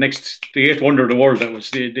 8th wonder of the world. That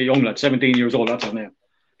was the young lad, 17 years old. That's his name.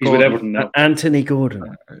 He's with Everton now. Anthony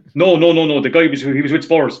Gordon. No. The guy he was with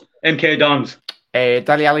Spurs. MK Dons.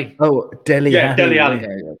 Dele Alli. Oh, Dele Alli. Dele Alli.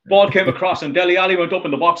 Yeah. Ball came across, and Dele Alli went up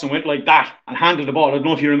in the box and went like that and handled the ball. I don't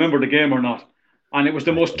know if you remember the game or not. And it was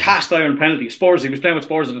the most cast iron penalty. Spurs, he was playing with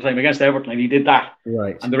Spurs at the time against Everton, and he did that.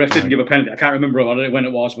 Right. And the ref didn't give a penalty. I can't remember when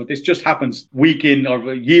it was, but this just happens week in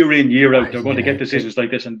or year in, year out. They're going to get decisions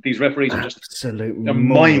like this, and these referees are just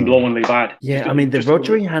mind-blowingly bad. Yeah, I mean, the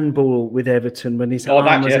Rodri handball with Everton, when his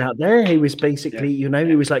arm was out there, he was basically, he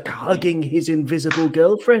was like hugging his invisible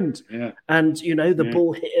girlfriend. Yeah. And, the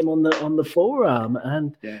ball hit him on the forearm,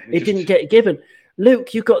 and it didn't get given.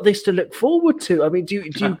 Luke, you got this to look forward to. I mean, do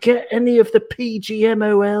you get any of the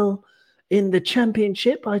PGMOL in the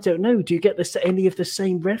Championship? I don't know. Do you get any of the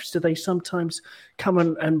same refs? Do they sometimes come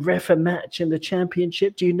and ref a match in the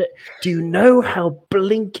Championship? Do you know how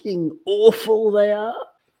blinking awful they are?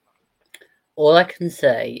 All I can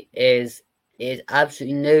say is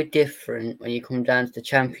absolutely no different when you come down to the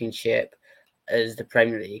Championship as the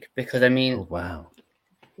Premier League because I mean, Oh wow.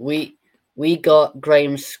 we got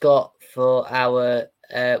Graham Scott for our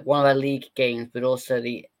one of our league games, but also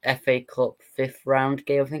the FA Cup 5th round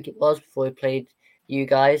game, I think it was, before we played you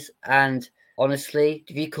guys. And honestly,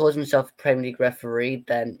 if he calls himself a Premier League referee,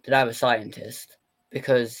 then I'm a scientist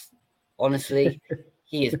because honestly,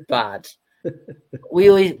 he is bad. We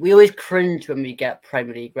always cringe when we get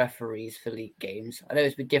Premier League referees for league games. I know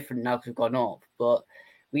it's a bit different now because we've gone up, but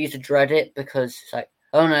we used to dread it because it's like,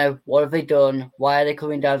 oh no, what have they done? Why are they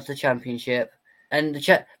coming down to the Championship? And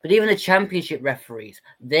but even the Championship referees,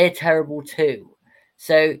 they're terrible too.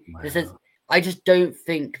 So Wow. I just don't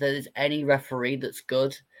think that there's any referee that's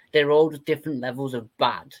good. They're all just different levels of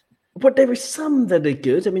bad. But there are some that are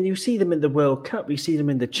good. I mean, you see them in the World Cup, you see them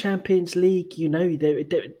in the Champions League. You know,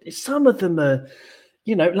 some of them are,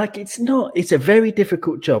 you know, like it's a very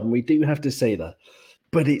difficult job, and we do have to say that,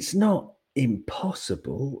 but it's not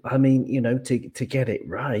impossible. I mean, you know, to get it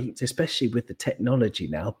right, especially with the technology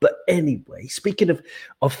now. But anyway, speaking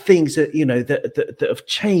of things that, you know, that have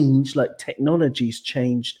changed, like technology's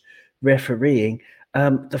changed refereeing.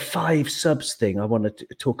 The 5 subs thing I want to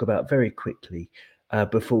talk about very quickly.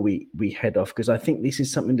 Before we head off, because I think this is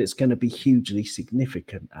something that's going to be hugely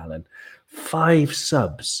significant, Alan. 5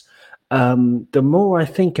 subs. The more I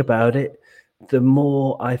think about it, the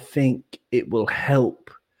more I think it will help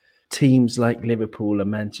teams like Liverpool and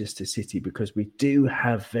Manchester City, because we do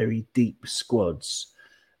have very deep squads,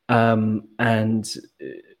 and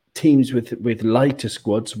teams with lighter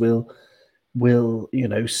squads will you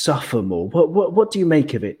know suffer more. What do you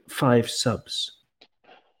make of it? 5 subs.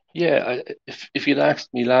 Yeah, if you'd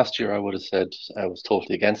asked me last year, I would have said I was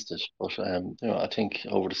totally against it. But you know, I think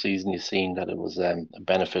over the season you've seen that it was a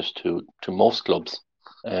benefit to most clubs.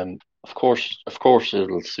 Of course,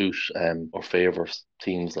 it'll suit or favour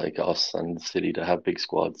teams like us and City to have big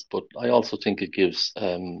squads. But I also think it gives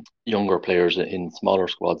younger players in smaller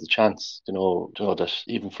squads a chance. You know that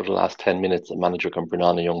even for the last 10 minutes, a manager can bring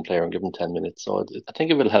on a young player and give them 10 minutes. So I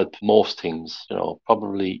think it will help most teams. You know,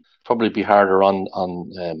 probably be harder on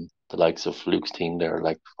the likes of Luke's team there,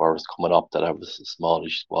 like Forest coming up, that have a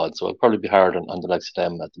smallish squad. So it'll probably be hard on the likes of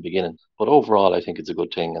them at the beginning. But overall, I think it's a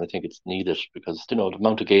good thing, and I think it's needed because, you know, the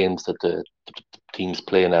amount of games that the teams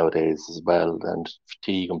play nowadays as well, and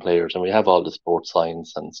fatigue on players, and we have all the sports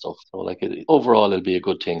science and stuff. So, like, overall, it'll be a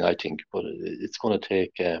good thing, I think. But it's going to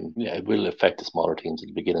take, it will affect the smaller teams at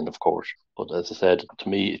the beginning, of course. But as I said, to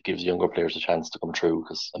me, it gives younger players a chance to come through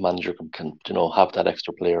because a manager can you know, have that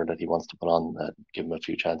extra player that he wants to put on and give him a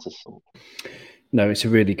few chances. No, it's a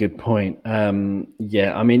really good point.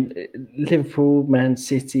 Yeah, I mean, Liverpool, Man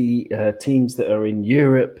City, teams that are in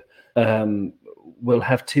Europe will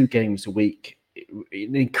have 2 games a week,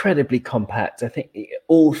 incredibly compact. I think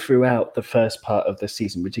all throughout the first part of the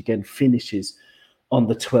season, which again finishes on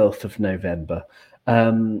the 12th of November.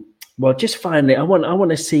 Well, just finally, I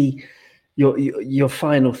want to see your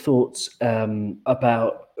final thoughts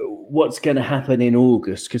about what's going to happen in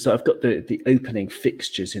August, because I've got the opening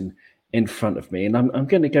fixtures in front of me, and I'm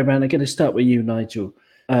going to go around. I'm going to start with you, Nigel.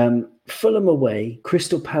 Fulham away,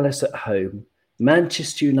 Crystal Palace at home,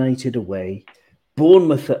 Manchester United away,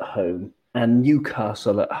 Bournemouth at home, and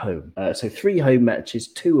Newcastle at home. So 3 home matches,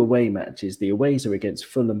 2 away matches. The aways are against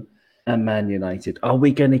Fulham and Man United. Are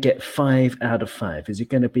we going to get 5 out of 5? Is it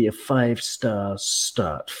going to be a 5-star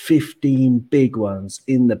start? 15 big ones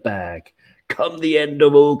in the bag come the end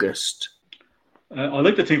of August? I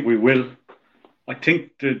like to think we will. I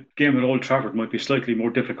think the game at Old Trafford might be slightly more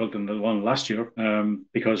difficult than the one last year,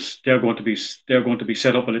 because they're going to be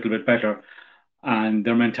set up a little bit better, and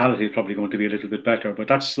their mentality is probably going to be a little bit better. But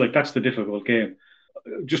that's the difficult game.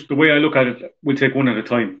 Just the way I look at it, we'll take one at a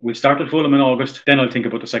time. We'll start at Fulham in August, then I'll think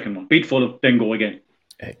about the second one. Beat Fulham, then go again.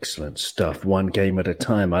 Excellent stuff. One game at a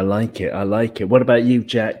time. I like it. What about you,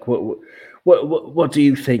 Jack? What do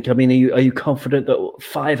you think? I mean, are you confident that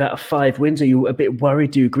 5 out of 5 wins? Are you a bit worried?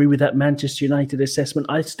 Do you agree with that Manchester United assessment?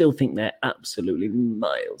 I still think they're absolutely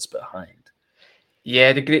miles behind. Yeah,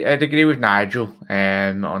 I'd agree with Nigel.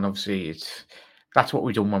 And obviously, that's what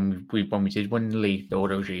we done when we did win the league all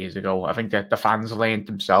those years ago. I think that the fans learned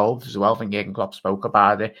themselves as well. I think Jurgen Klopp spoke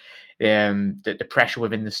about it. The pressure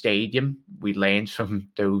within the stadium, we learned from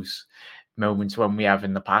those moments when we have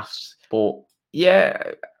in the past. But yeah,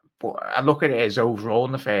 but I look at it as overall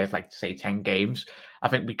in the first, like, say, 10 games. I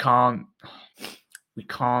think we can't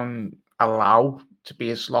allow to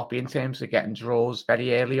be as sloppy in terms of getting draws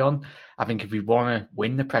very early on. I think if we want to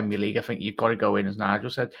win the Premier League, I think you've got to go in, as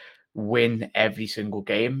Nigel said, win every single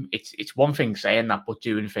game. It's one thing saying that, but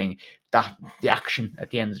doing that the action at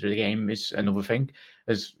the end of the game is another thing.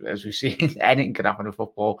 As we see, anything can happen in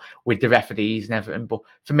football with the referees and everything. But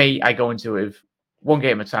for me, I go into it with one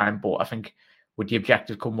game at a time. But I think with the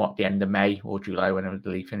objective come the end of May or July, whenever the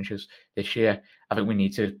league finishes this year, I think we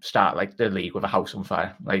need to start like the league with a house on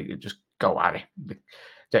fire. Like just go at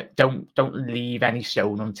it. Don't leave any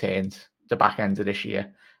stone unturned. The back end of this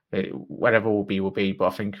year. Whatever will be. But I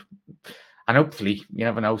think, and hopefully, you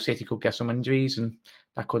never know, City could get some injuries and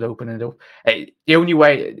that could open it up. The only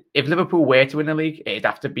way, if Liverpool were to win the league, it'd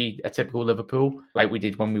have to be a typical Liverpool, like we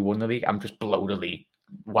did when we won the league, and just blow the league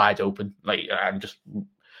wide open, and just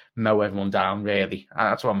mow everyone down, really. And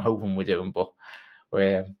that's what I'm hoping we're doing, but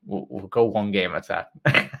we'll go one game at a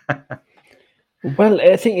time. Well,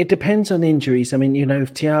 I think it depends on injuries. I mean,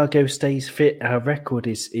 if Thiago stays fit, our record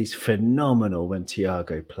is phenomenal when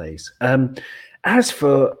Thiago plays. As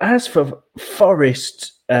for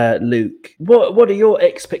Forest, Luke, what are your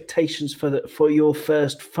expectations for your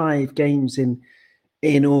first 5 games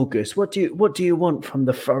in August? What do you want from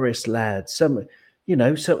the Forest lads?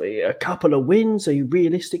 A couple of wins. Are you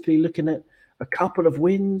realistically looking at a couple of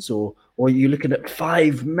wins, or are you looking at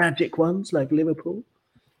 5 magic ones like Liverpool?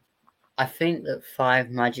 I think that 5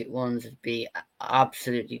 magic ones would be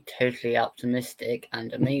absolutely, totally optimistic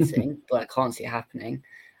and amazing, but I can't see it happening.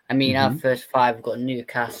 I mean, our first 5 have got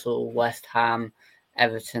Newcastle, West Ham,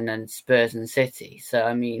 Everton, and Spurs and City. So,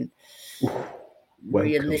 I mean,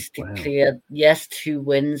 realistically, yes, 2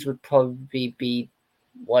 wins would probably be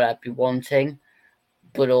what I'd be wanting,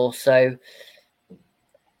 but also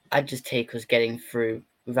I'd just take us getting through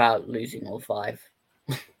without losing all 5.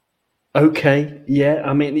 Okay, yeah.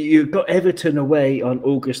 I mean, you've got Everton away on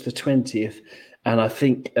August the 20th, and I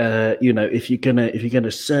think if you're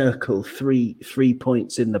gonna circle three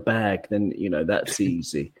points in the bag, then that's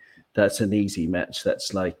easy. That's an easy match.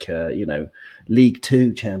 That's like League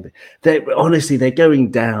 2 champion. They're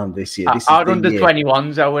going down this year. Our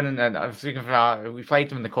under-21s, Owen, and I was thinking we played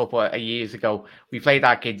them in the cup years ago. We played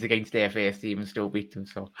our kids against their first team and still beat them.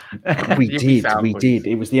 So we did.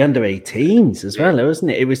 It was the under-18s as well,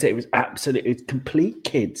 wasn't it? It was absolutely complete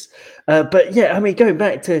kids. But yeah, I mean, going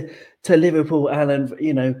back to Liverpool, Alan,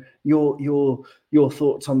 your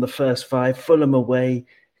thoughts on the first 5: Fulham away,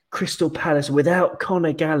 Crystal Palace without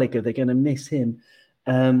Conor Gallagher. They're going to miss him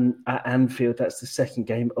at Anfield. That's the second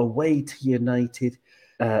game. Away to United,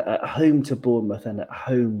 at home to Bournemouth, and at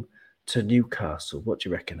home to Newcastle. What do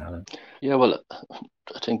you reckon, Alan? Yeah, well,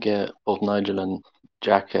 I think both Nigel and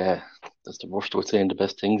Jack, that's the worst would saying the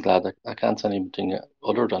best things, lad. I can't say anything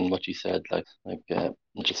other than what you said. Like you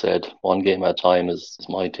said, one game at a time is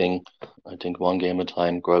my thing. I think one game at a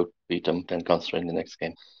time, go out, beat them, then concentrate in the next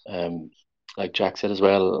game. Like Jack said as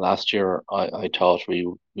well, last year I thought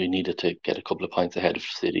we needed to get a couple of points ahead of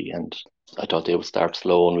City, and I thought they would start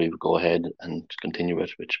slow and we would go ahead and continue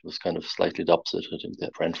it, which was kind of slightly the opposite. I think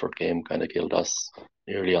the Brentford game kind of killed us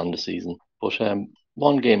early on the season. But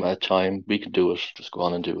one game at a time, we can do it. Just go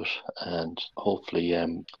on and do it, and hopefully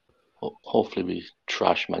we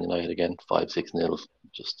trash Man United again, 5-6-0.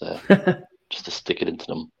 Just to stick it into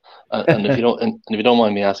them. And if you don't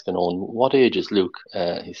mind me asking, Owen, what age is Luke?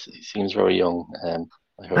 He seems very young.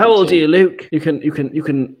 How old are you, Luke? You can.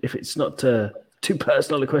 If it's not too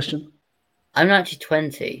personal a question. I'm actually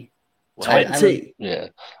 20. 20. Yeah,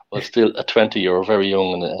 well, still at 20, you're very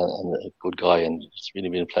young and a good guy, and it's really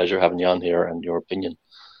been a pleasure having you on here and your opinion.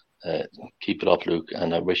 Keep it up, Luke,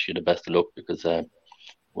 and I wish you the best of luck, because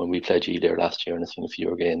when we played you there last year and I've seen a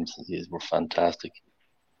few of your games, these were fantastic.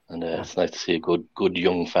 And it's nice to see a good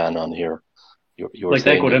young fan on here. You're like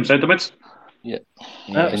that good them sentiments. Yeah,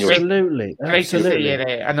 absolutely. Great to see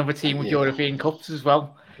another team with European Cups as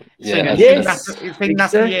well. Yeah, yes,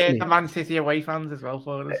 exactly. The Man City away fans as well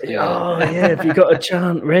for us. Yeah. Oh yeah, have you got a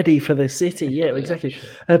chant ready for the City? Yeah, exactly.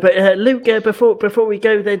 But Luke, before we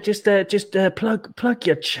go there, just plug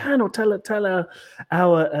your channel. Tell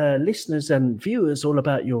our listeners and viewers all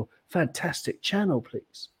about your fantastic channel,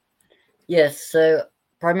 please. Yes, so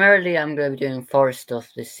primarily I'm going to be doing Forest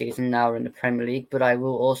stuff this season now we're in the Premier League, but I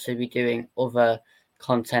will also be doing other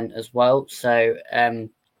content as well. So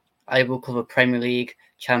I will cover Premier League,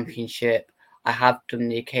 Championship. I have done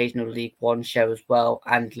the occasional League One show as well,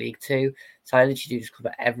 and League Two. So I literally do just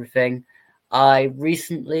cover everything. I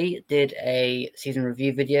recently did a season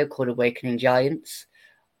review video called Awakening Giants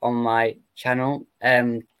on my channel.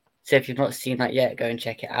 So if you've not seen that yet, go and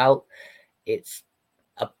check it out. It's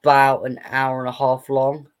about an hour and a half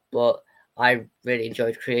long, but I really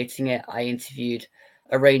enjoyed creating it. I interviewed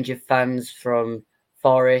a range of fans from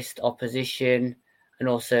Forest, opposition, and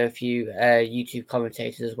also a few YouTube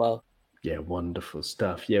commentators as well. Yeah, wonderful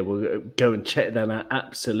stuff. Yeah, we'll go and check that out.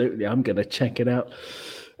 Absolutely, I'm going to check it out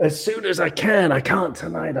as soon as I can. I can't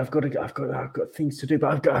tonight. I've got things to do,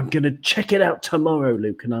 but I'm going to check it out tomorrow,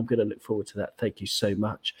 Luke, and I'm going to look forward to that. Thank you so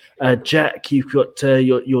much, Jack. You've got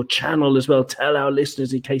your channel as well. Tell our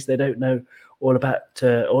listeners, in case they don't know all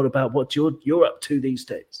about what you're up to these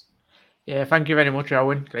days. Yeah, thank you very much,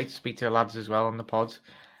 Owen. Great to speak to the lads as well on the pod.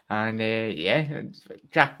 And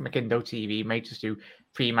Jack McIndo TV, mate, just do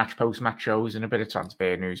pre-match, post-match shows and a bit of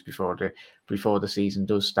transfer news before the season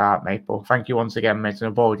does start, mate. But thank you once again, mate,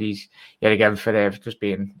 and apologies yet again for just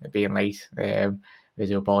being late. I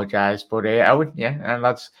do apologise, but Owen, and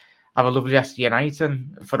lads, have a lovely rest of your night,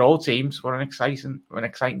 and for all teams, what an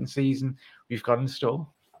exciting season we've got in store.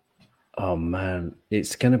 Oh man,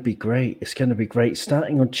 it's going to be great. It's going to be great.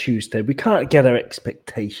 Starting on Tuesday, we can't get our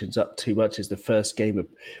expectations up too much as the first game of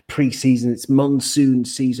pre-season. It's monsoon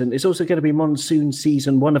season. It's also going to be monsoon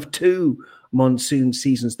season, one of two monsoon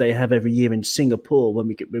seasons they have every year in Singapore when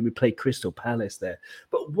we play Crystal Palace there.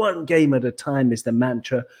 But one game at a time is the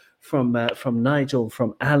mantra from Nigel,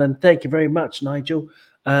 from Alan. Thank you very much, Nigel.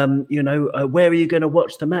 Where are you going to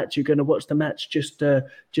watch the match? You're going to watch the match just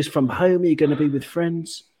from home? Are you going to be with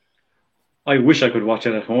friends? I wish I could watch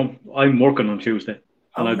it at home. I'm working on Tuesday,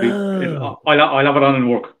 and I'll have it on in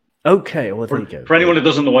work. Okay, well, there you go. For anyone that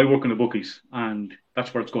doesn't know, I work in the bookies, and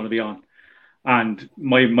that's where it's going to be on. And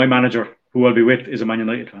my manager, who I'll be with, is a Man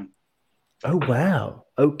United fan. Oh wow!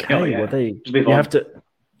 Okay, Oh, yeah. Well,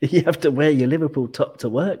 you have to wear your Liverpool top to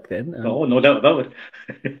work then. Oh, no doubt about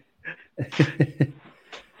it.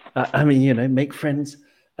 I mean, make friends.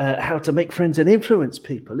 How to make friends and influence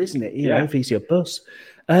people, isn't it? You know, if he's your boss.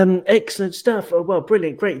 Excellent stuff. Oh, well,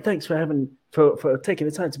 brilliant, great. Thanks for taking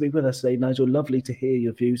the time to be with us today, Nigel. Lovely to hear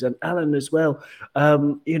your views, and Alan as well. I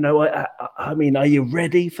mean, are you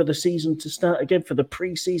ready for the season to start again? For the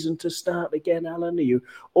pre-season to start again, Alan? Are you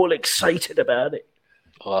all excited about it?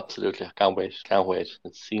 Oh, absolutely! I can't wait.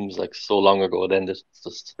 It seems like so long ago it ended.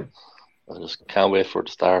 I just can't wait for it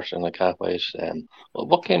to start, and I can't wait.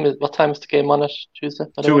 What time is the game on it? Tuesday?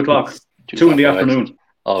 2 o'clock. 2 in the afternoon.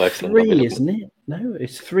 Oh, excellent. 3, isn't it? No,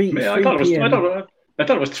 it's 3. Yeah, 3 I thought it was 3. I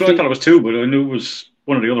thought it was 2, but I knew it was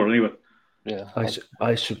one or the other anyway. Yeah.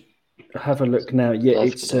 I should have a look now. Yeah,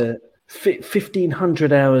 it's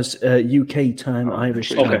 1500 hours UK time,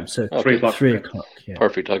 Irish time. So 3 o'clock. 3 o'clock. Yeah.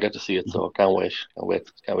 Perfect. I'll get to see it. So can't wait. Can't wait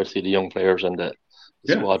to see the young players and the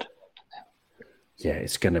squad. Yeah,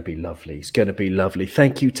 it's going to be lovely. It's going to be lovely.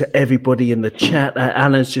 Thank you to everybody in the chat.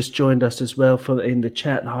 Alan's just joined us as well in the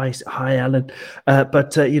chat. Hi, Alan.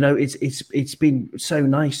 It's been so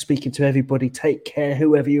nice speaking to everybody. Take care,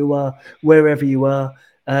 whoever you are, wherever you are.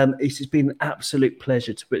 It's been an absolute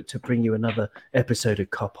pleasure to bring you another episode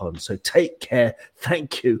of Cop On. So take care.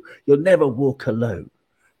 Thank you. You'll never walk alone.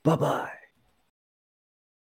 Bye-bye.